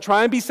peaceful. It's not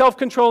try and be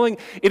self-controlling.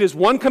 It is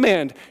one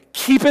command.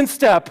 Keep in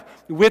step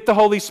with the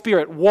Holy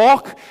Spirit.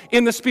 Walk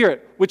in the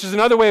Spirit, which is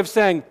another way of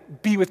saying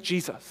be with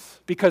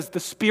Jesus, because the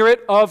Spirit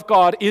of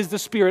God is the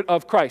Spirit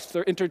of Christ.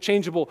 They're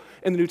interchangeable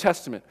in the New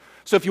Testament.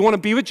 So if you want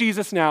to be with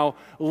Jesus now,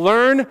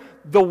 learn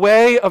the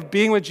way of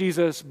being with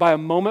Jesus by a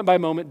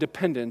moment-by-moment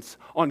dependence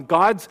on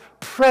God's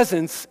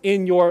presence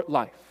in your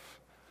life.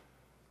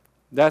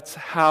 That's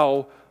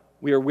how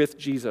we are with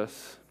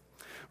Jesus.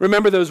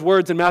 Remember those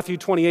words in Matthew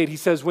 28. He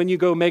says, when you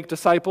go make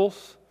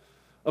disciples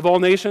of all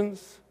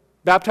nations,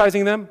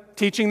 baptizing them,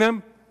 teaching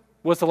them,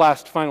 what's the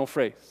last final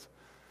phrase?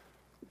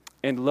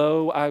 And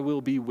lo, I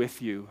will be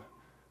with you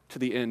to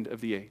the end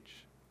of the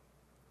age.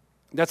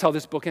 That's how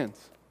this book ends.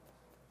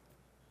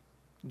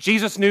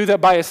 Jesus knew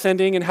that by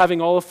ascending and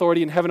having all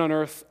authority in heaven and on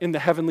earth in the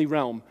heavenly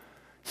realm,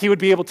 he would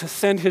be able to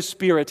send his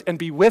Spirit and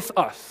be with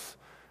us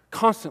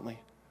constantly.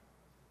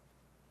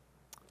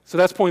 So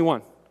that's point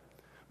one.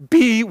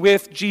 Be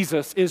with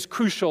Jesus is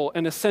crucial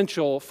and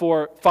essential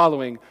for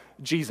following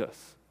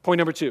Jesus. Point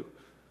number two,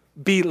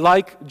 be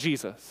like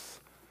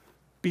Jesus.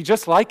 Be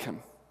just like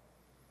him.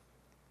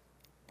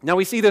 Now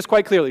we see this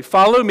quite clearly.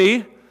 Follow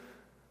me,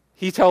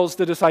 he tells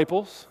the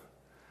disciples,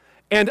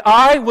 and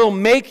I will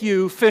make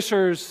you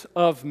fishers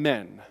of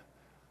men.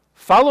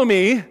 Follow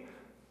me.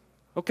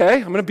 Okay,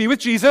 I'm going to be with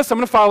Jesus. I'm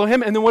going to follow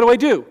him. And then what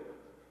do? I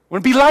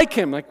want to be like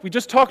him, like we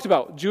just talked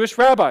about, Jewish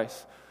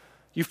rabbis.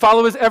 You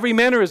follow his every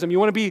mannerism. You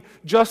want to be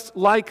just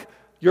like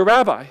your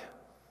rabbi.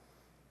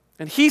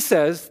 And he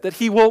says that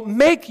he will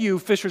make you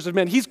fishers of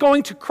men. He's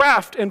going to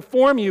craft and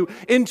form you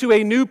into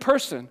a new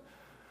person,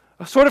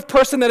 a sort of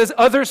person that is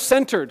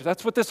other-centered.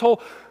 That's what this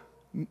whole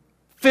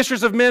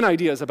fishers of men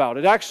idea is about.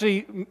 It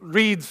actually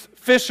reads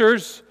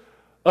fishers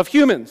of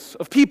humans,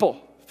 of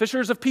people,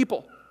 fishers of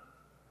people.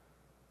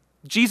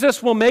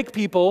 Jesus will make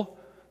people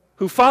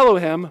who follow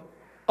him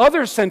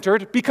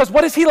other-centered because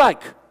what is he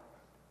like?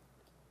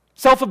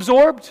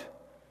 Self-absorbed?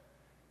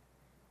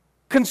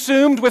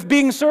 Consumed with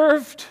being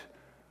served?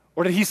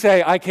 Or did he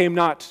say, I came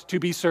not to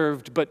be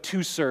served, but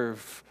to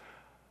serve?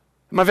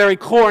 In my very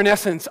core and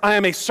essence, I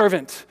am a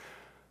servant.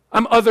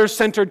 I'm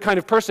other-centered kind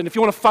of person. If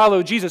you want to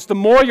follow Jesus, the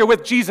more you're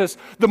with Jesus,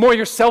 the more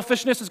your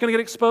selfishness is going to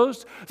get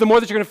exposed, the more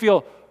that you're going to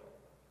feel,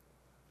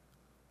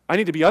 I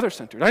need to be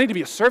other-centered. I need to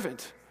be a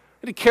servant.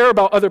 I need to care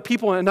about other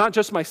people and not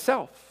just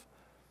myself.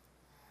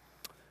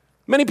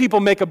 Many people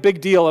make a big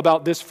deal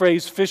about this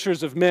phrase,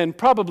 fishers of men,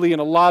 probably in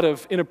a lot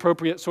of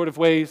inappropriate sort of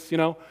ways, you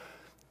know.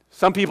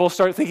 Some people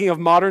start thinking of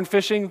modern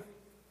fishing,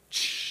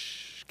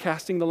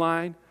 casting the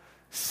line,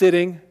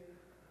 sitting,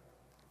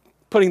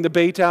 putting the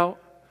bait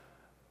out.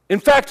 In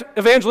fact,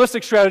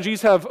 evangelistic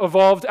strategies have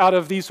evolved out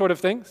of these sort of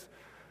things.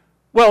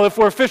 Well, if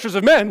we're fishers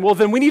of men, well,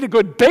 then we need a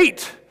good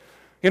bait,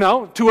 you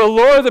know, to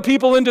allure the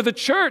people into the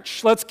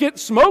church. Let's get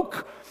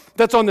smoke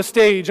that's on the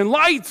stage and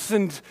lights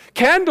and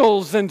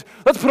candles and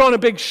let's put on a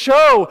big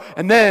show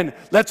and then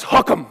let's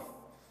hook them.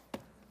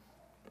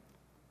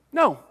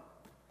 No.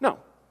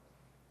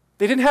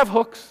 They didn't have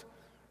hooks.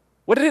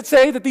 What did it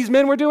say that these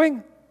men were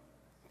doing?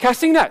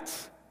 Casting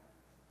nets,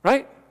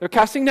 right? They're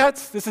casting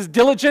nets. This is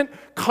diligent,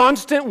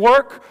 constant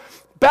work,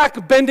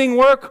 back-bending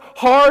work,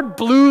 hard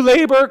blue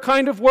labor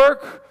kind of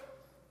work.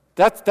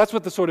 That's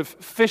what the sort of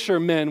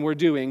fishermen were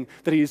doing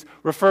that he's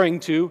referring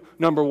to,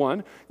 number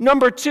one.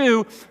 Number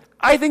two,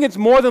 I think it's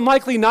more than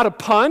likely not a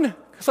pun.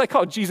 It's like,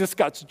 oh, Jesus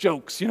got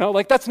jokes, you know?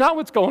 Like, that's not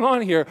what's going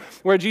on here,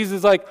 where Jesus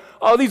is like,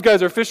 oh, these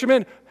guys are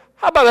fishermen.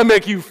 How about I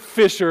make you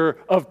fisher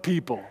of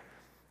people?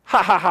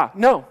 Ha, ha, ha.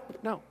 No.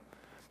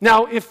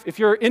 Now, if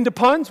you're into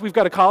puns, we've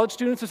got a college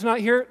student that's not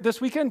here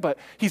this weekend, but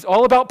he's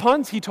all about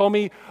puns. He told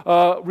me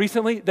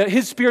recently that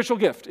his spiritual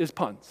gift is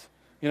puns,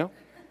 you know?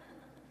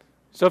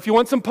 So if you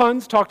want some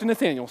puns, talk to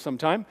Nathaniel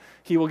sometime.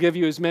 He will give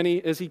you as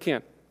many as he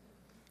can.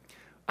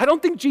 I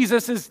don't think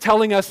Jesus is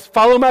telling us,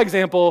 follow my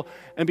example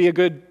and be a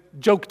good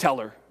joke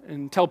teller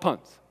and tell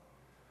puns.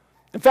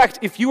 In fact,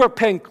 if you are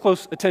paying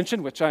close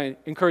attention, which I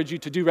encourage you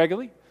to do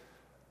regularly,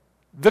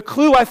 the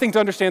clue, I think, to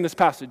understand this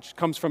passage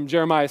comes from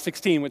Jeremiah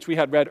 16, which we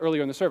had read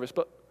earlier in the service,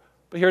 but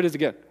here it is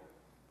again.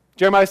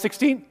 Jeremiah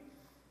 16.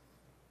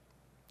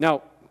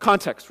 Now,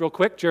 context, real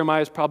quick.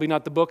 Jeremiah is probably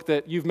not the book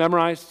that you've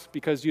memorized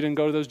because you didn't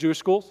go to those Jewish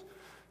schools.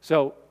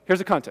 So here's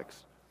the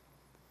context.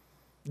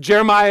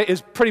 Jeremiah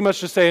is pretty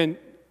much just saying,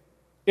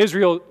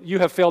 Israel, you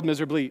have failed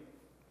miserably.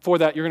 For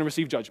that, you're going to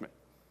receive judgment.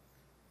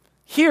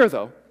 Here,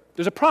 though,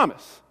 there's a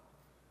promise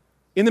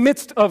in the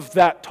midst of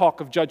that talk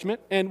of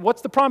judgment. And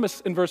what's the promise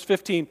in verse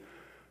 15?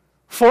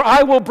 For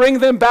I will bring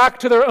them back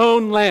to their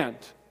own land.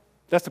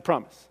 That's the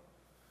promise.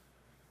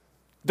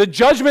 The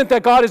judgment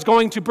that God is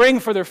going to bring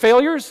for their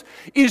failures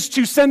is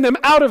to send them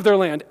out of their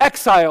land.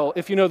 Exile,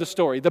 if you know the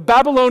story. The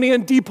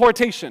Babylonian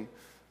deportation.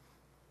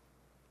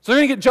 So they're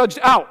going to get judged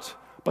out.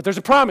 But there's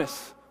a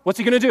promise. What's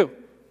he going to do?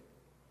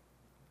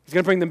 He's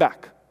going to bring them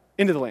back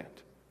into the land.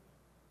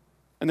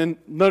 And then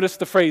notice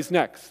the phrase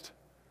next.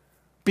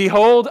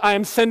 Behold, I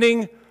am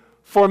sending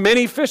for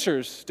many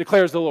fishers,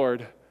 declares the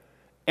Lord,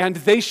 and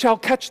they shall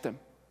catch them.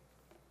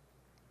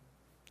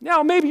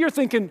 Now, maybe you're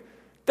thinking,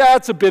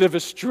 that's a bit of a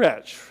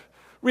stretch.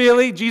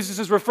 Really? Jesus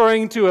is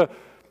referring to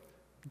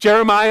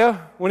Jeremiah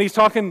when he's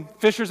talking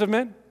fishers of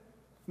men?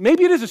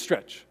 Maybe it is a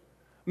stretch.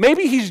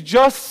 Maybe he's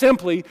just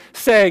simply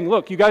saying,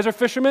 look, you guys are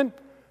fishermen.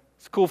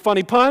 It's a cool,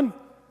 funny pun.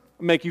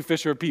 I'll make you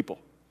fisher of people.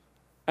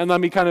 And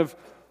let me kind of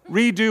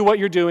redo what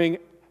you're doing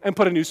and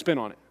put a new spin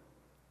on it.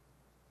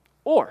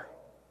 Or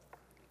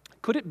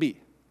could it be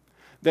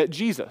that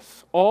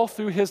Jesus, all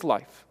through his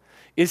life,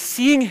 is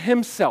seeing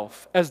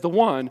himself as the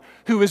one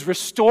who is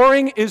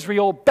restoring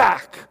Israel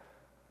back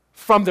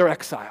from their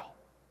exile?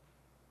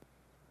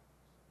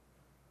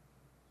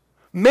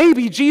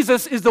 Maybe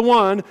Jesus is the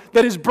one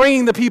that is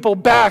bringing the people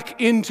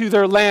back into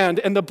their land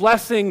and the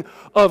blessing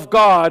of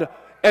God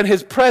and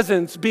his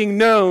presence being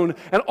known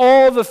and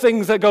all the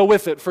things that go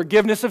with it.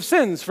 Forgiveness of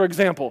sins, for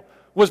example,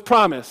 was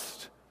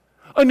promised.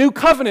 A new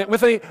covenant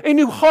with a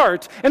new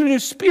heart and a new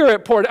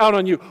spirit poured out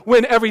on you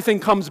when everything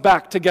comes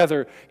back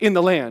together in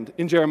the land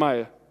in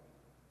Jeremiah.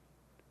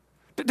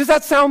 Does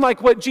that sound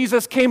like what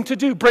Jesus came to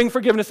do? Bring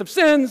forgiveness of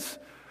sins,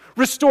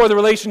 restore the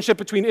relationship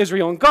between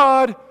Israel and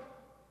God,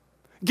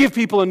 give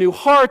people a new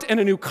heart and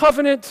a new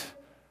covenant?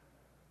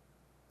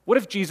 What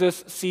if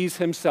Jesus sees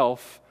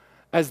himself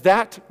as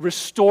that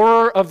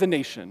restorer of the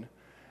nation,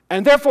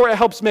 and therefore it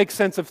helps make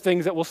sense of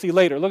things that we'll see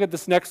later? Look at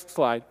this next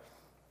slide.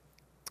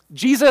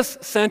 Jesus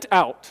sent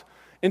out,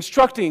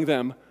 instructing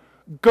them,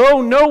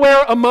 go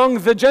nowhere among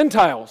the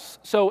Gentiles.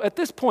 So at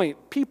this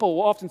point, people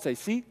will often say,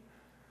 see,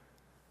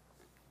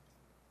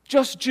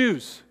 just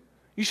Jews.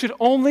 You should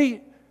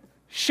only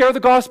share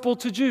the gospel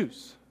to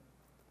Jews.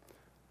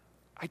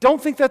 I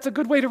don't think that's a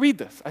good way to read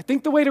this. I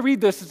think the way to read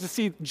this is to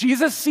see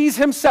Jesus sees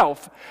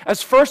himself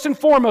as first and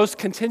foremost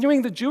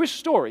continuing the Jewish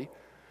story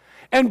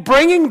and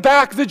bringing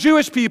back the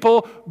Jewish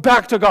people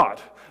back to God.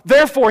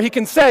 Therefore, he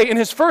can say in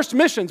his first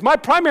missions, my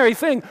primary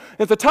thing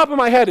at the top of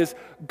my head is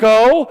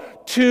go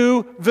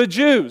to the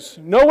Jews,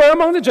 nowhere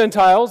among the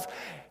Gentiles,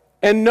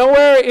 and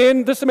nowhere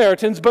in the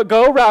Samaritans, but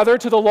go rather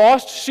to the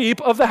lost sheep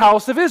of the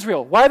house of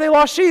Israel. Why are they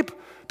lost sheep?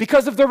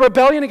 Because of their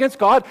rebellion against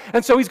God,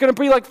 and so he's going to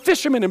be like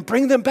fishermen and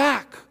bring them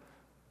back.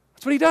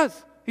 That's what he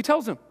does. He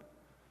tells them.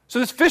 So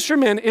this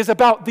fisherman is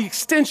about the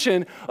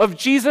extension of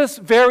Jesus'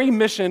 very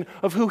mission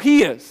of who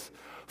he is.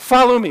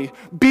 Follow me,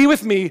 be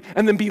with me,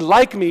 and then be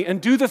like me,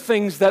 and do the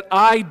things that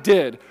I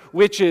did,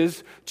 which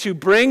is to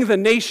bring the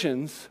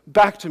nations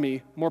back to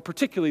me, more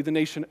particularly the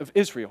nation of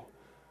Israel.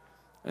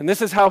 And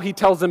this is how he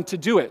tells them to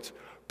do it.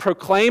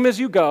 Proclaim as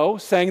you go,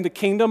 saying the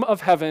kingdom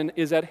of heaven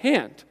is at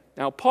hand.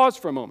 Now pause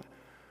for a moment.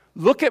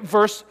 Look at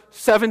verse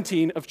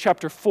 17 of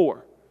chapter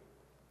 4.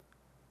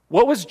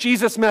 What was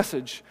Jesus'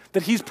 message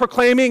that he's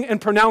proclaiming and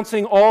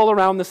pronouncing all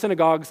around the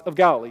synagogues of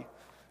Galilee?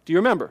 Do you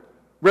remember?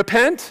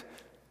 Repent,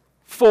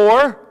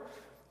 for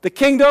the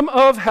kingdom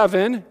of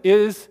heaven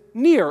is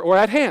near or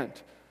at hand.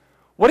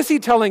 What is he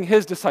telling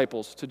his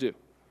disciples to do?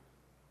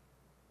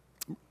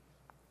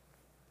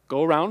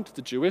 Go around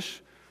the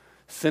Jewish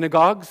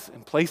synagogues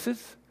and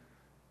places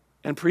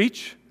and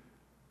preach.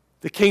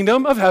 The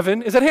kingdom of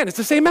heaven is at hand. It's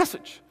the same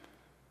message.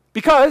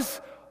 Because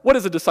what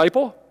is a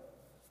disciple?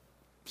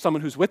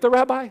 Someone who's with the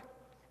rabbi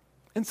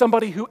and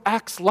somebody who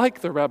acts like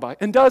the rabbi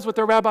and does what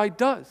the rabbi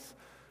does.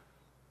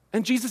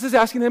 And Jesus is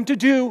asking them to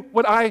do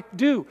what I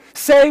do,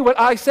 say what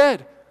I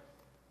said.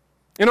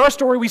 In our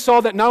story, we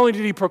saw that not only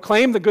did he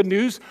proclaim the good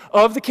news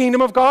of the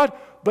kingdom of God,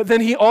 but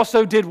then he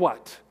also did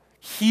what?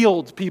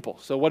 Healed people.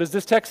 So what does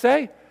this text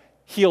say?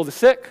 Heal the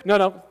sick.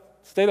 No,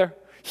 stay there.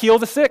 Heal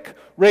the sick,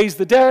 raise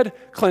the dead,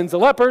 cleanse the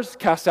lepers,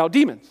 cast out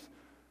demons.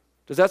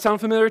 Does that sound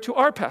familiar to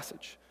our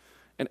passage?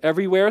 And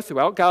everywhere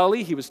throughout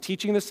Galilee, he was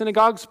teaching the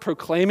synagogues,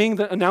 proclaiming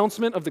the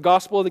announcement of the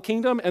gospel of the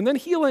kingdom, and then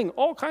healing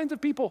all kinds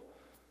of people.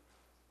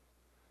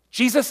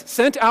 Jesus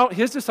sent out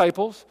his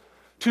disciples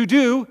to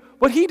do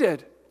what he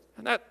did.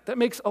 And that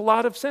makes a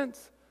lot of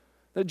sense,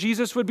 that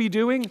Jesus would be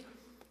doing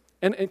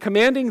and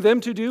commanding them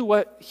to do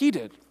what he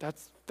did.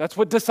 That's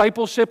what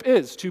discipleship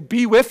is, to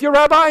be with your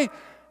rabbi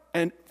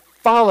and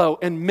follow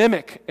and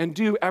mimic and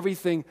do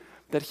everything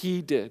that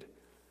he did.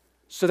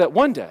 So that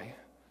one day,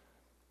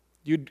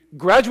 you'd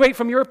graduate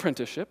from your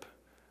apprenticeship,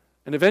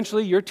 and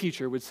eventually your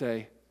teacher would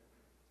say,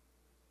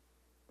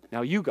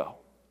 now you go.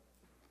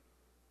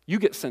 You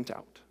get sent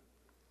out.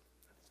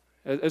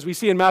 As we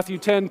see in Matthew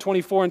 10,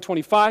 24 and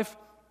 25.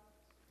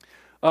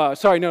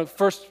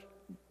 First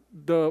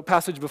the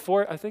passage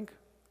before, I think.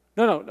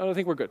 No, I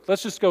think we're good.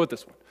 Let's just go with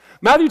this one.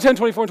 Matthew 10,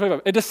 24 and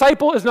 25. A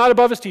disciple is not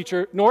above his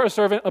teacher, nor a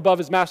servant above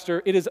his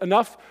master. It is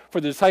enough for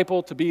the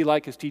disciple to be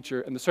like his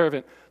teacher and the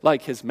servant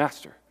like his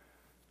master.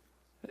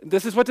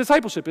 This is what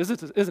discipleship is,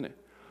 isn't it?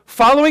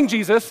 Following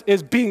Jesus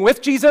is being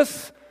with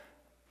Jesus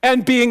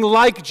and being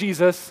like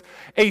Jesus.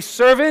 A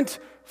servant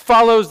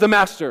follows the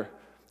master.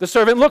 The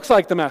servant looks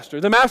like the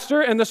master. The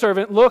master and the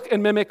servant look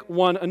and mimic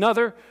one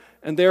another,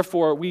 and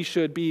therefore we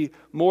should be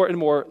more and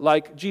more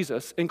like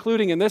Jesus,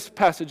 including in this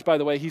passage, by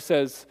the way, he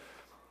says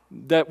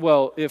that,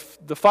 well,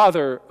 if the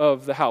father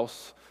of the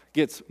house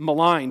gets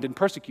maligned and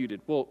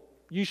persecuted, well,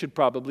 you should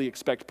probably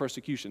expect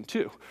persecution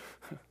too.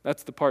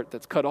 That's the part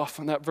that's cut off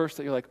on that verse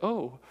that you're like,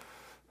 oh,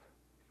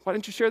 why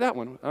didn't you share that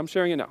one? I'm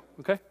sharing it now,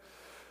 okay?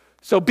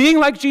 So being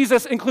like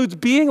Jesus includes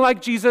being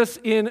like Jesus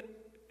in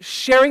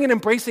sharing and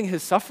embracing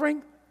his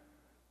suffering,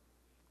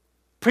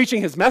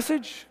 preaching his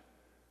message,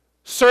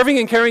 serving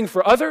and caring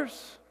for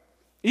others,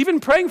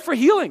 even praying for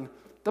healing.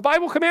 The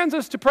Bible commands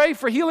us to pray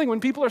for healing when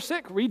people are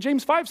sick. Read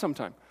James 5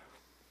 sometime.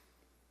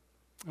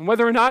 And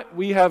whether or not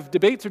we have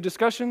debates or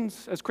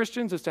discussions as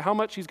Christians as to how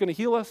much he's going to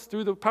heal us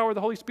through the power of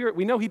the Holy Spirit,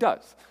 we know he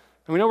does.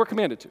 And we know we're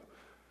commanded to.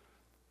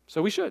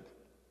 So we should.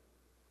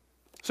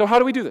 So how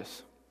do we do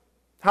this?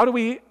 How do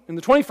we, in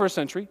the 21st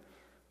century,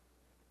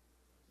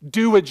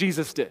 do what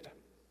Jesus did?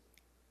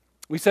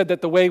 We said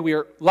that the way we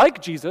are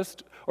like Jesus,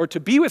 or to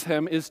be with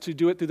him, is to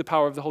do it through the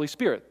power of the Holy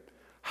Spirit.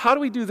 How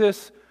do we do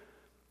this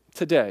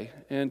today?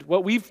 And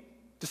what we've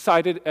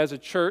decided as a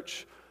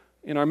church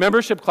in our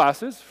membership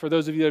classes, for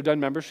those of you that have done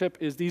membership,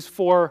 is these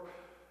 4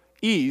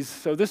 E's.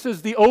 So this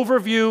is the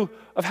overview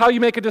of how you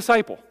make a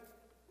disciple.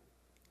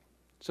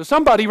 So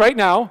somebody right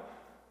now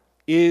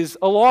is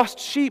a lost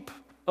sheep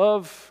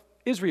of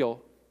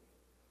Israel.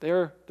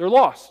 They're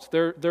lost.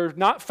 They're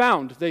not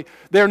found.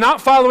 They're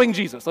not following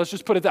Jesus. Let's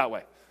just put it that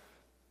way.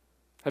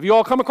 Have you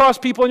all come across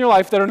people in your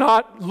life that are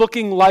not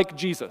looking like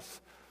Jesus?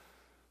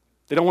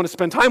 They don't want to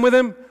spend time with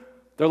him.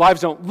 Their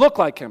lives don't look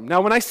like him. Now,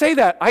 when I say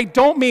that, I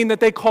don't mean that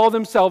they call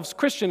themselves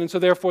Christian, and so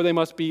therefore they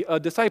must be a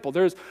disciple.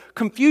 There's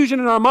confusion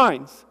in our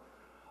minds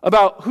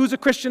about who's a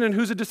Christian and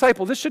who's a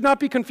disciple. This should not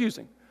be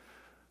confusing.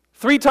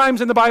 3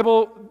 times in the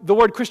Bible, the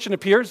word Christian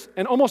appears,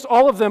 and almost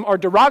all of them are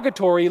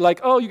derogatory,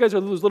 like, oh, you guys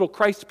are those little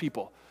Christ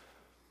people.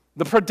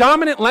 The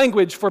predominant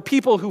language for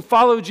people who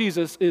follow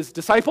Jesus is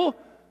disciple,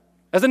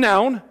 as a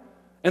noun,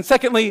 and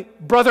secondly,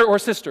 brother or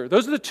sister.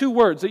 Those are the 2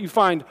 words that you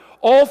find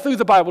all through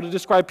the Bible to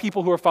describe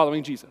people who are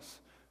following Jesus.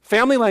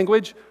 Family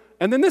language,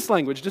 and then this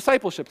language,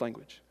 discipleship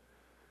language.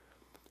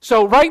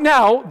 So right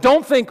now,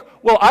 don't think,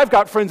 well, I've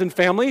got friends and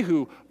family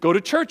who go to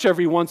church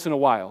every once in a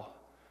while.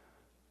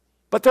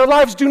 But their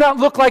lives do not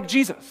look like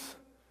Jesus.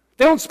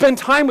 They don't spend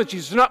time with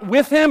Jesus. They're not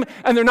with him,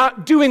 and they're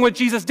not doing what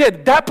Jesus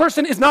did. That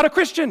person is not a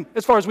Christian,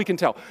 as far as we can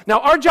tell. Now,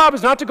 our job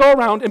is not to go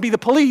around and be the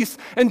police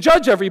and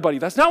judge everybody.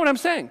 That's not what I'm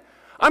saying.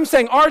 I'm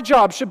saying our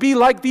job should be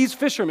like these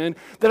fishermen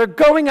that are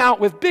going out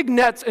with big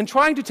nets and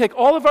trying to take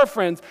all of our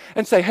friends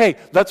and say, hey,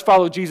 let's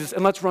follow Jesus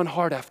and let's run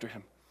hard after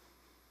him.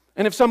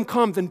 And if some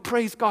come, then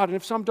praise God. And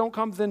if some don't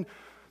come, then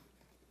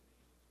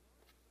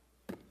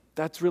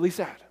that's really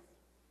sad.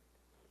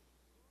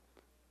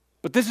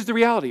 But this is the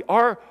reality.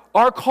 Our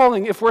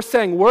calling, if we're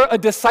saying we're a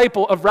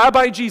disciple of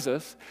Rabbi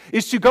Jesus,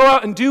 is to go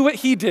out and do what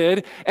he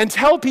did and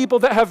tell people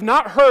that have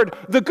not heard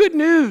the good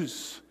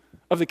news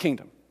of the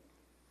kingdom.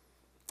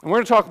 And we're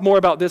going to talk more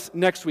about this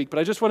next week, but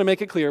I just want to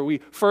make it clear. We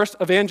first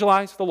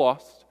evangelize the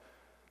lost.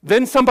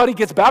 Then somebody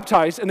gets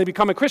baptized and they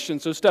become a Christian.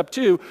 So step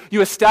 2,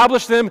 you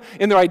establish them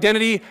in their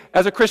identity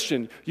as a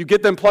Christian. You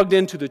get them plugged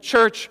into the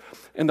church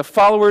and the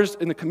followers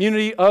in the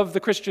community of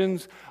the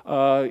Christians.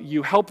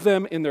 You help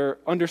them in their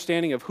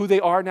understanding of who they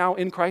are now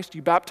in Christ.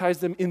 You baptize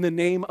them in the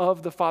name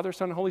of the Father,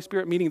 Son, and Holy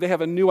Spirit, meaning they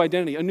have a new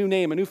identity, a new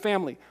name, a new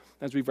family,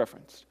 as we've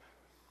referenced.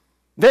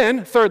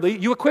 Then, thirdly,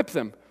 you equip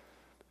them.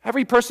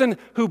 Every person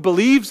who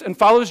believes and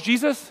follows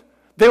Jesus,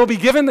 they will be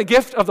given the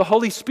gift of the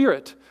Holy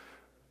Spirit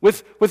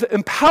with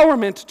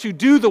empowerment to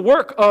do the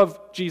work of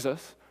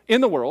Jesus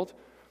in the world.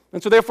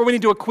 And so therefore we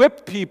need to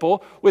equip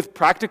people with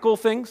practical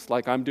things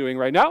like I'm doing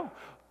right now,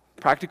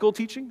 practical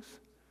teachings,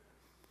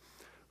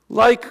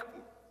 like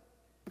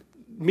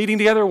meeting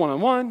together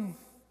one-on-one,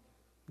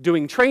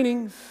 doing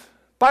trainings,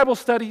 Bible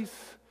studies.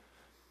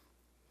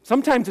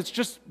 Sometimes it's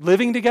just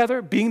living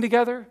together, being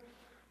together,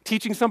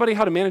 teaching somebody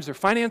how to manage their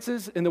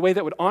finances in the way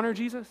that would honor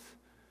Jesus,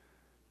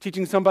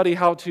 teaching somebody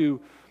how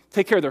to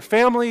take care of their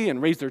family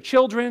and raise their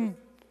children.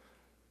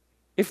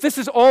 If this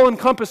is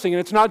all-encompassing and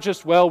it's not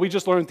just, well, we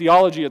just learned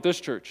theology at this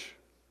church,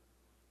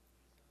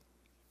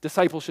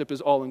 discipleship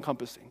is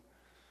all-encompassing.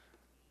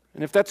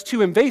 And if that's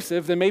too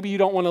invasive, then maybe you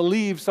don't want to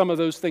leave some of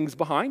those things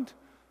behind.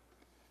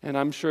 And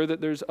I'm sure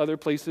that there's other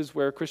places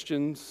where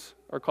Christians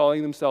are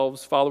calling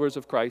themselves followers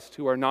of Christ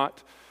who are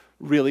not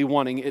really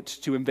wanting it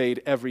to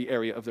invade every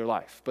area of their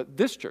life. But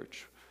this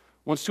church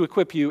wants to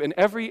equip you in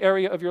every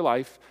area of your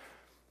life,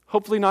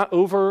 hopefully not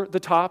over the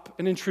top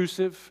and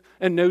intrusive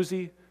and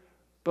nosy,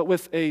 but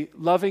with a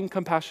loving,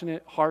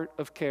 compassionate heart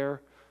of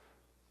care,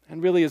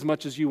 and really as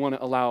much as you want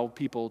to allow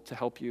people to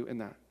help you in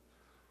that.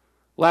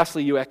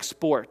 Lastly, you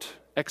export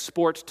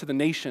to the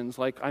nations,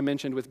 like I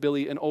mentioned with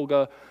Billy and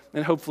Olga,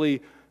 and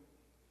hopefully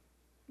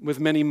with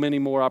many, many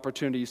more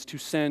opportunities to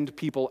send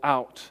people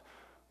out.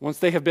 Once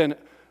they have been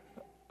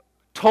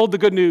told the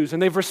good news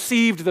and they've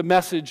received the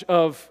message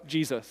of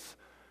Jesus,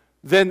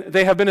 then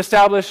they have been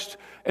established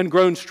and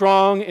grown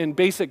strong in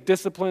basic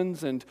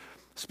disciplines and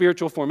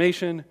spiritual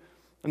formation,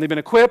 and they've been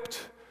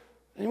equipped,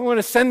 and we want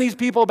to send these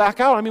people back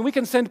out. I mean, we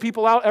can send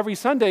people out every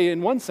Sunday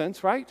in one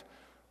sense, right?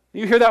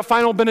 You hear that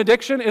final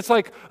benediction? It's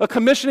like a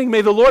commissioning.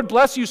 May the Lord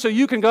bless you so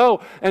you can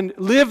go and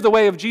live the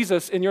way of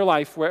Jesus in your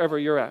life wherever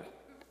you're at.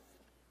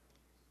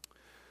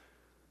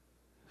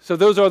 So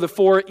those are the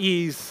 4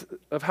 E's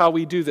of how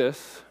we do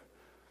this.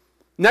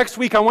 Next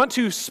week, I want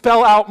to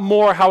spell out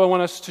more how I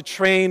want us to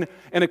train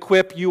and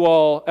equip you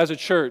all as a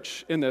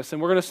church in this.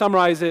 And we're going to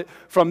summarize it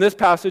from this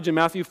passage in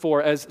Matthew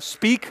 4 as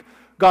speak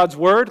God's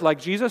word like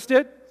Jesus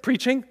did,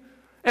 preaching,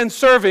 and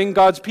serving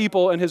God's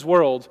people and his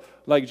world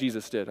like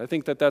Jesus did. I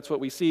think that that's what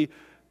we see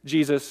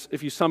Jesus,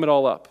 if you sum it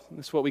all up.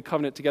 That's what we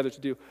covenant together to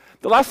do.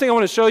 The last thing I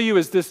want to show you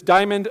is this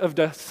diamond of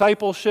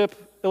discipleship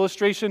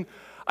illustration.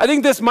 I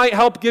think this might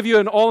help give you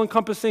an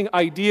all-encompassing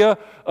idea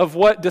of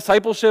what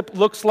discipleship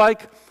looks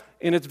like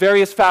in its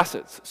various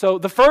facets. So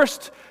the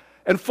first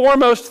and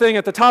foremost thing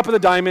at the top of the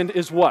diamond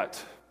is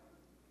what?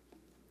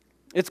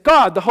 It's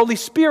God, the Holy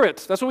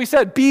Spirit. That's what we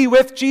said, be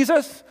with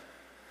Jesus.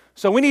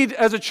 So we need,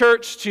 as a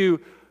church,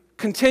 to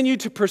continue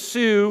to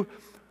pursue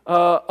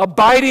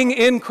abiding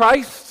in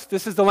Christ.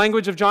 This is the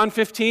language of John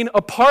 15.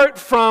 Apart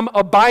from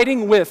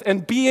abiding with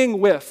and being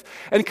with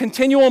and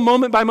continual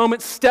moment by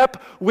moment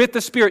step with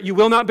the Spirit, you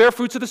will not bear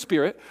fruits of the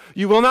Spirit.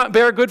 You will not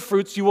bear good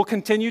fruits. You will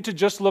continue to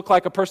just look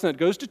like a person that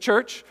goes to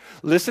church,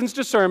 listens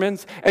to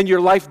sermons, and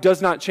your life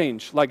does not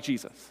change like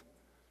Jesus.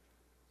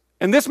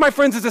 And this, my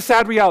friends, is a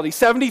sad reality.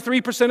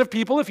 73% of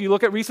people, if you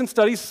look at recent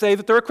studies, say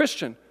that they're a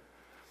Christian.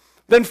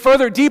 Then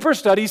further, deeper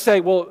studies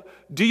say, well,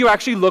 do you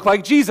actually look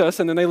like Jesus?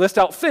 And then they list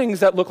out things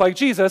that look like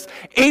Jesus.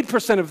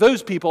 8% of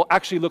those people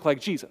actually look like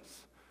Jesus.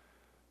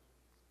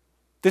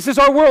 This is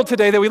our world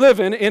today that we live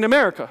in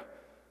America.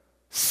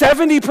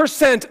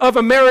 70% of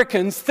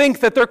Americans think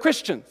that they're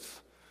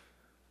Christians.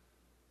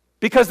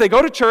 Because they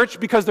go to church,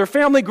 because their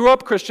family grew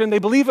up Christian, they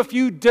believe a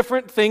few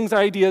different things,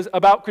 ideas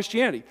about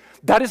Christianity.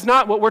 That is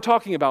not what we're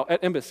talking about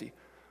at Embassy.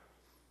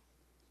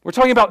 We're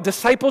talking about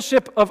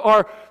discipleship of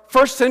our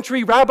first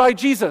century Rabbi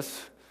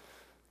Jesus,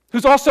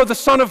 who's also the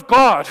Son of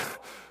God,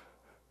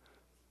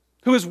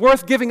 who is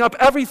worth giving up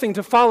everything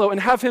to follow and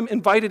have him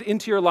invited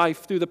into your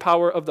life through the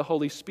power of the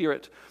Holy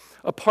Spirit.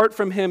 Apart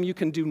from him, you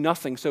can do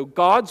nothing. So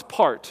God's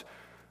part,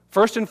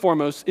 first and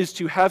foremost, is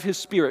to have his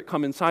Spirit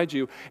come inside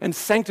you and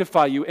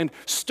sanctify you and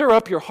stir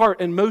up your heart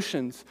and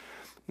motions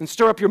and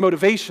stir up your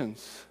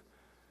motivations.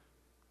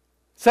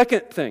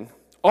 Second thing,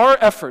 our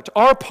effort,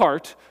 our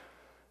part,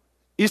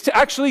 is to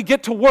actually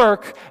get to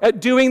work at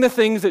doing the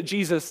things that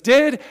Jesus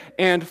did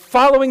and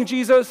following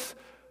Jesus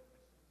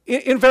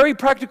in very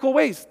practical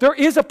ways. There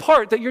is a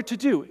part that you're to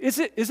do. Is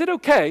it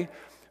okay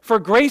for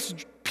grace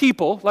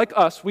people like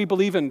us, we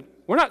believe in,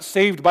 we're not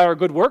saved by our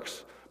good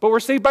works, but we're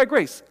saved by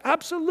grace?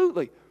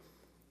 Absolutely.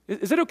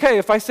 Is it okay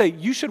if I say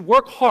you should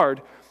work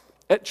hard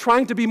at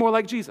trying to be more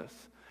like Jesus?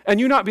 And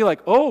you not be like,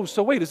 oh,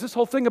 so wait, is this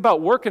whole thing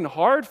about working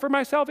hard for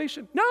my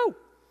salvation? No.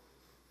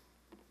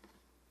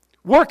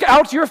 Work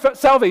out your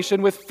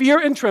salvation with fear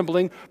and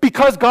trembling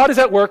because God is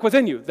at work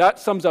within you. That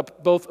sums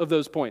up both of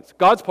those points.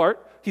 God's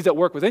part, he's at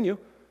work within you.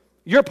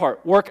 Your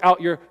part, work out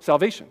your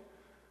salvation.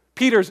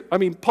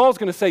 Paul's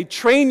going to say,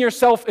 train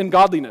yourself in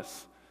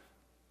godliness.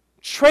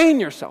 Train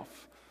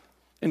yourself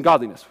in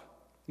godliness.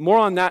 More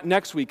on that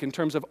next week in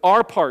terms of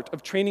our part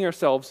of training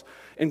ourselves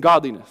in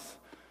godliness.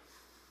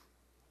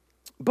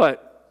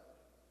 But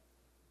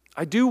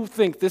I do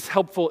think this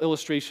helpful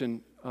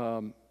illustration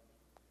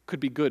could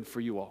be good for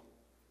you all.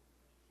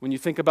 When you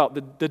think about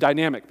the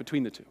dynamic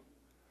between the two.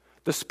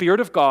 The Spirit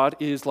of God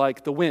is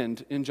like the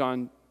wind in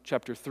John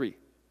chapter 3.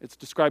 It's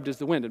described as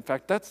the wind. In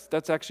fact,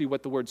 that's actually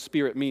what the word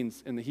spirit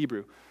means in the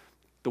Hebrew.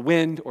 The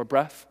wind or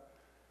breath.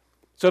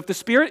 So if the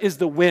Spirit is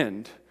the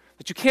wind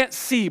that you can't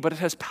see, but it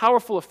has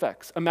powerful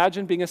effects,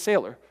 imagine being a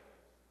sailor.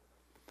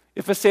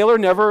 If a sailor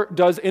never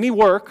does any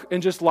work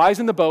and just lies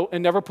in the boat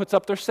and never puts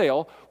up their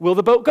sail, will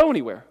the boat go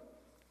anywhere?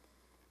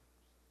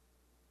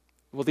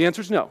 Well, the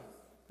answer is no,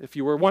 if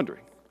you were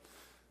wondering.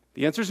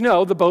 The answer is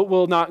no, the boat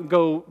will not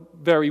go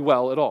very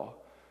well at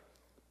all.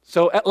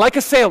 So like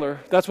a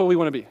sailor, that's what we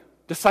want to be.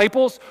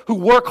 Disciples who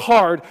work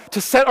hard to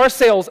set our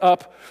sails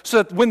up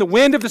so that when the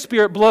wind of the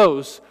Spirit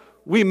blows,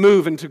 we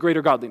move into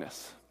greater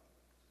godliness.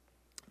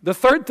 The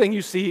third thing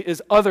you see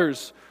is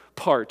others'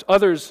 part,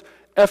 others'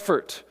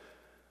 effort.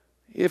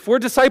 If we're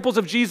disciples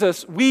of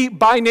Jesus, we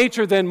by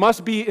nature then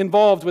must be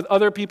involved with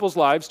other people's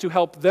lives to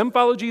help them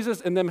follow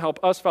Jesus and them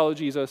help us follow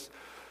Jesus.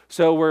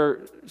 So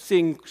we're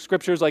seeing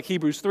scriptures like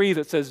Hebrews 3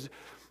 that says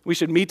we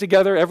should meet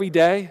together every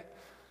day.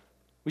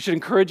 We should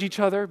encourage each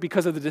other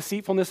because of the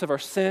deceitfulness of our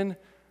sin.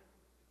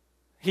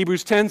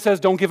 Hebrews 10 says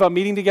don't give up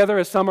meeting together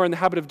as some are in the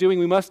habit of doing.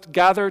 We must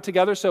gather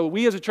together. So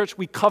we as a church,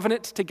 we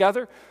covenant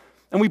together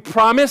and we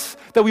promise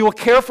that we will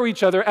care for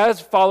each other as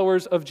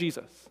followers of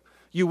Jesus.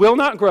 You will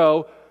not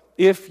grow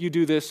if you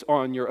do this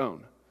on your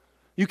own.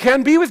 You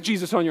can be with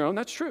Jesus on your own,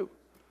 that's true.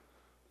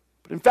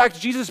 But in fact,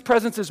 Jesus'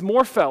 presence is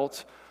more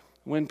felt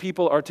when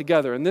people are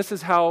together. And this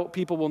is how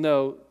people will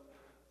know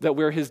that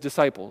we're his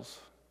disciples,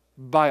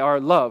 by our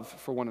love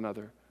for one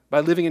another,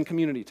 by living in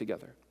community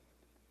together.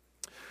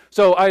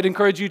 So I'd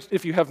encourage you,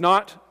 if you have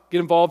not,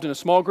 get involved in a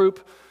small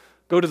group.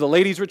 Go to the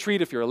ladies'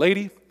 retreat if you're a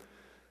lady.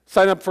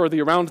 Sign up for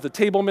the Around the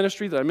Table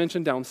ministry that I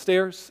mentioned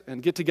downstairs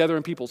and get together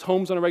in people's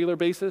homes on a regular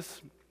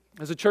basis.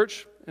 As a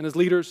church and as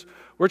leaders,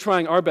 we're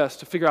trying our best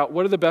to figure out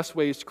what are the best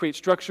ways to create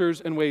structures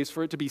and ways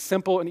for it to be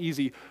simple and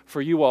easy for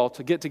you all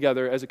to get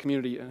together as a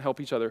community and help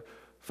each other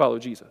follow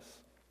Jesus.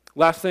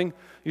 Last thing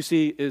you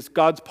see is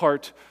God's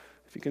part,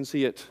 if you can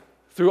see it,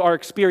 through our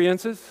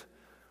experiences,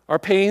 our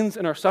pains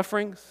and our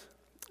sufferings.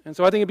 And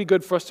so I think it'd be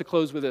good for us to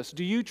close with this.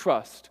 Do you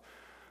trust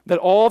that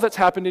all that's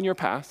happened in your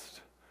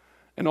past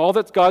and all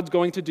that God's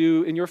going to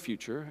do in your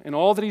future and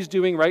all that he's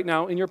doing right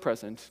now in your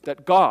present,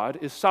 that God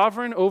is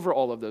sovereign over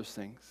all of those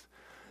things?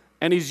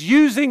 And he's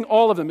using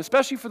all of them,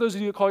 especially for those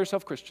of you who call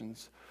yourself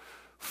Christians,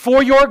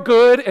 for your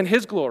good and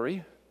his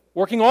glory,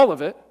 working all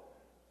of it,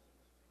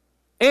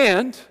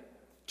 and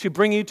to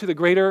bring you to the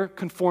greater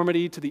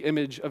conformity to the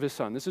image of his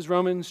Son. This is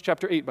Romans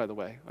chapter 8, by the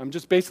way. I'm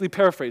just basically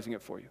paraphrasing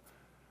it for you.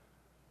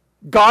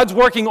 God's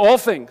working all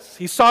things.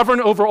 He's sovereign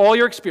over all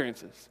your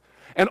experiences.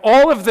 And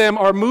all of them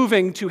are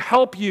moving to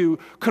help you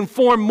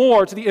conform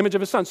more to the image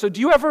of his Son. So do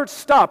you ever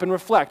stop and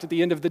reflect at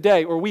the end of the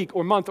day or week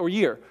or month or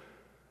year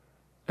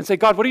and say,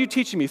 God, what are you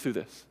teaching me through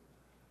this?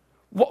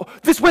 Well,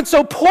 this went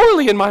so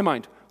poorly in my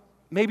mind.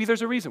 Maybe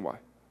there's a reason why.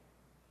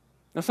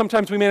 Now,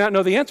 sometimes we may not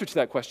know the answer to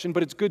that question,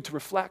 but it's good to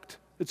reflect.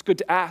 It's good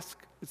to ask.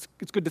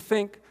 It's good to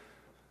think.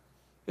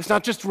 It's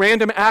not just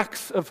random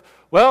acts of,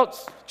 well, it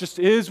just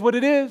is what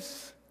it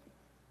is.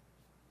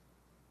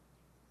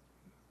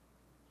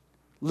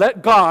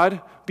 Let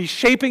God be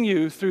shaping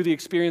you through the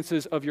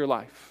experiences of your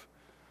life.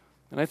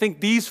 And I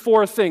think these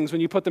four things, when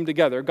you put them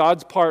together,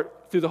 God's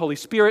part through the Holy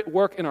Spirit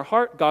work in our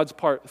heart, God's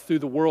part through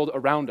the world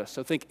around us.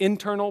 So think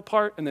internal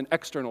part and then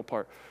external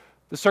part.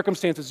 The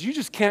circumstances you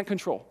just can't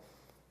control.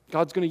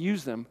 God's going to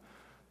use them.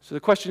 So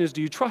the question is,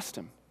 do you trust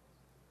him?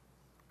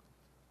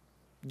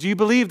 Do you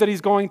believe that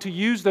he's going to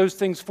use those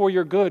things for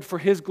your good, for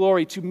his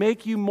glory, to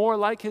make you more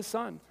like his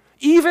Son?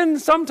 Even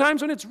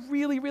sometimes when it's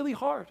really, really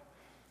hard.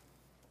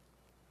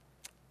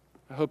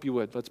 I hope you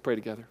would. Let's pray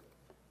together.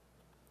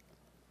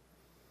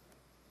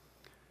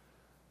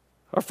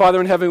 Our Father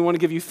in heaven, we want to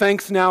give you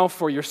thanks now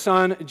for your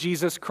Son,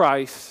 Jesus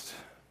Christ.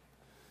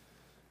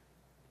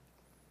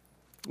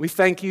 We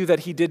thank you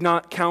that he did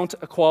not count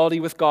equality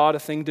with God a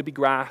thing to be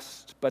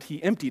grasped, but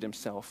he emptied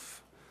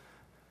himself.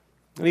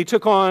 And he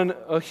took on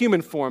a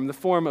human form, the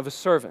form of a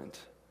servant.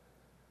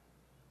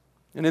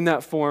 And in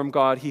that form,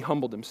 God, he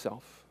humbled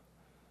himself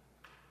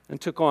and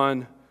took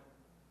on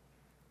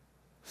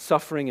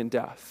suffering and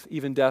death,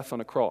 even death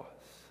on a cross.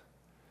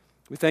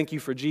 We thank you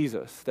for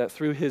Jesus, that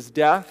through his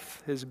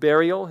death, his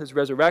burial, his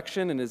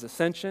resurrection, and his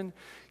ascension,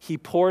 he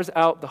pours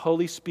out the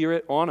Holy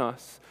Spirit on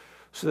us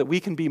so that we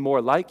can be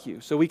more like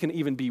you, so we can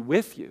even be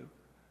with you.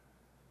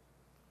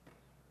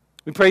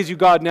 We praise you,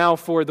 God, now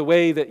for the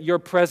way that your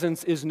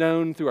presence is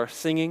known through our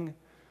singing,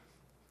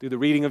 through the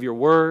reading of your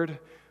word,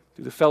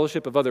 through the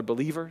fellowship of other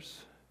believers.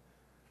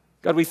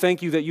 God, we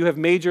thank you that you have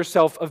made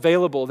yourself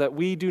available, that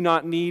we do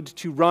not need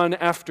to run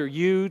after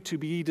you to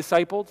be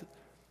discipled,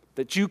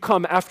 that you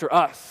come after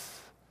us.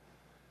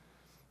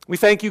 We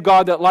thank you,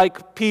 God, that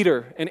like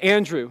Peter and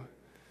Andrew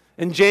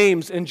and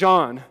James and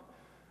John,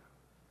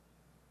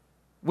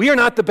 we are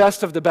not the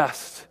best of the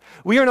best.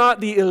 We are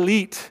not the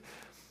elite.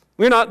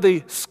 We're not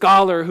the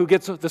scholar who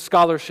gets the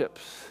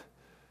scholarships.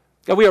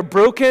 God, we are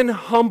broken,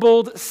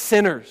 humbled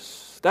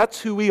sinners.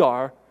 That's who we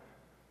are.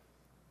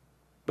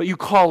 But you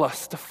call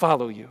us to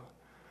follow you.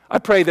 I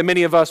pray that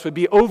many of us would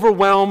be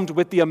overwhelmed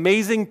with the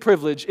amazing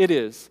privilege it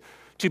is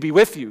to be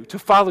with you, to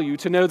follow you,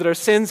 to know that our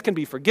sins can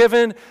be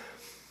forgiven,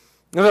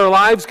 and that our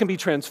lives can be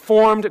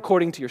transformed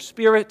according to your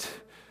Spirit,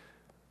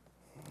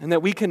 and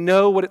that we can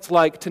know what it's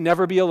like to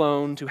never be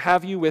alone, to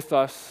have you with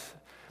us,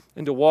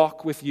 and to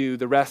walk with you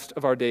the rest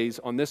of our days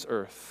on this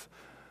earth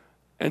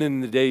and in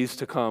the days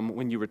to come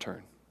when you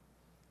return.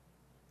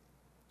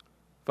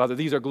 Father,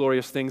 these are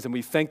glorious things, and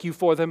we thank you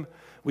for them.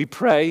 We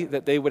pray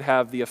that they would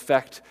have the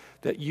effect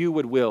that you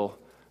would will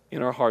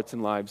in our hearts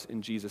and lives.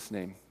 In Jesus'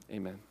 name,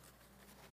 amen.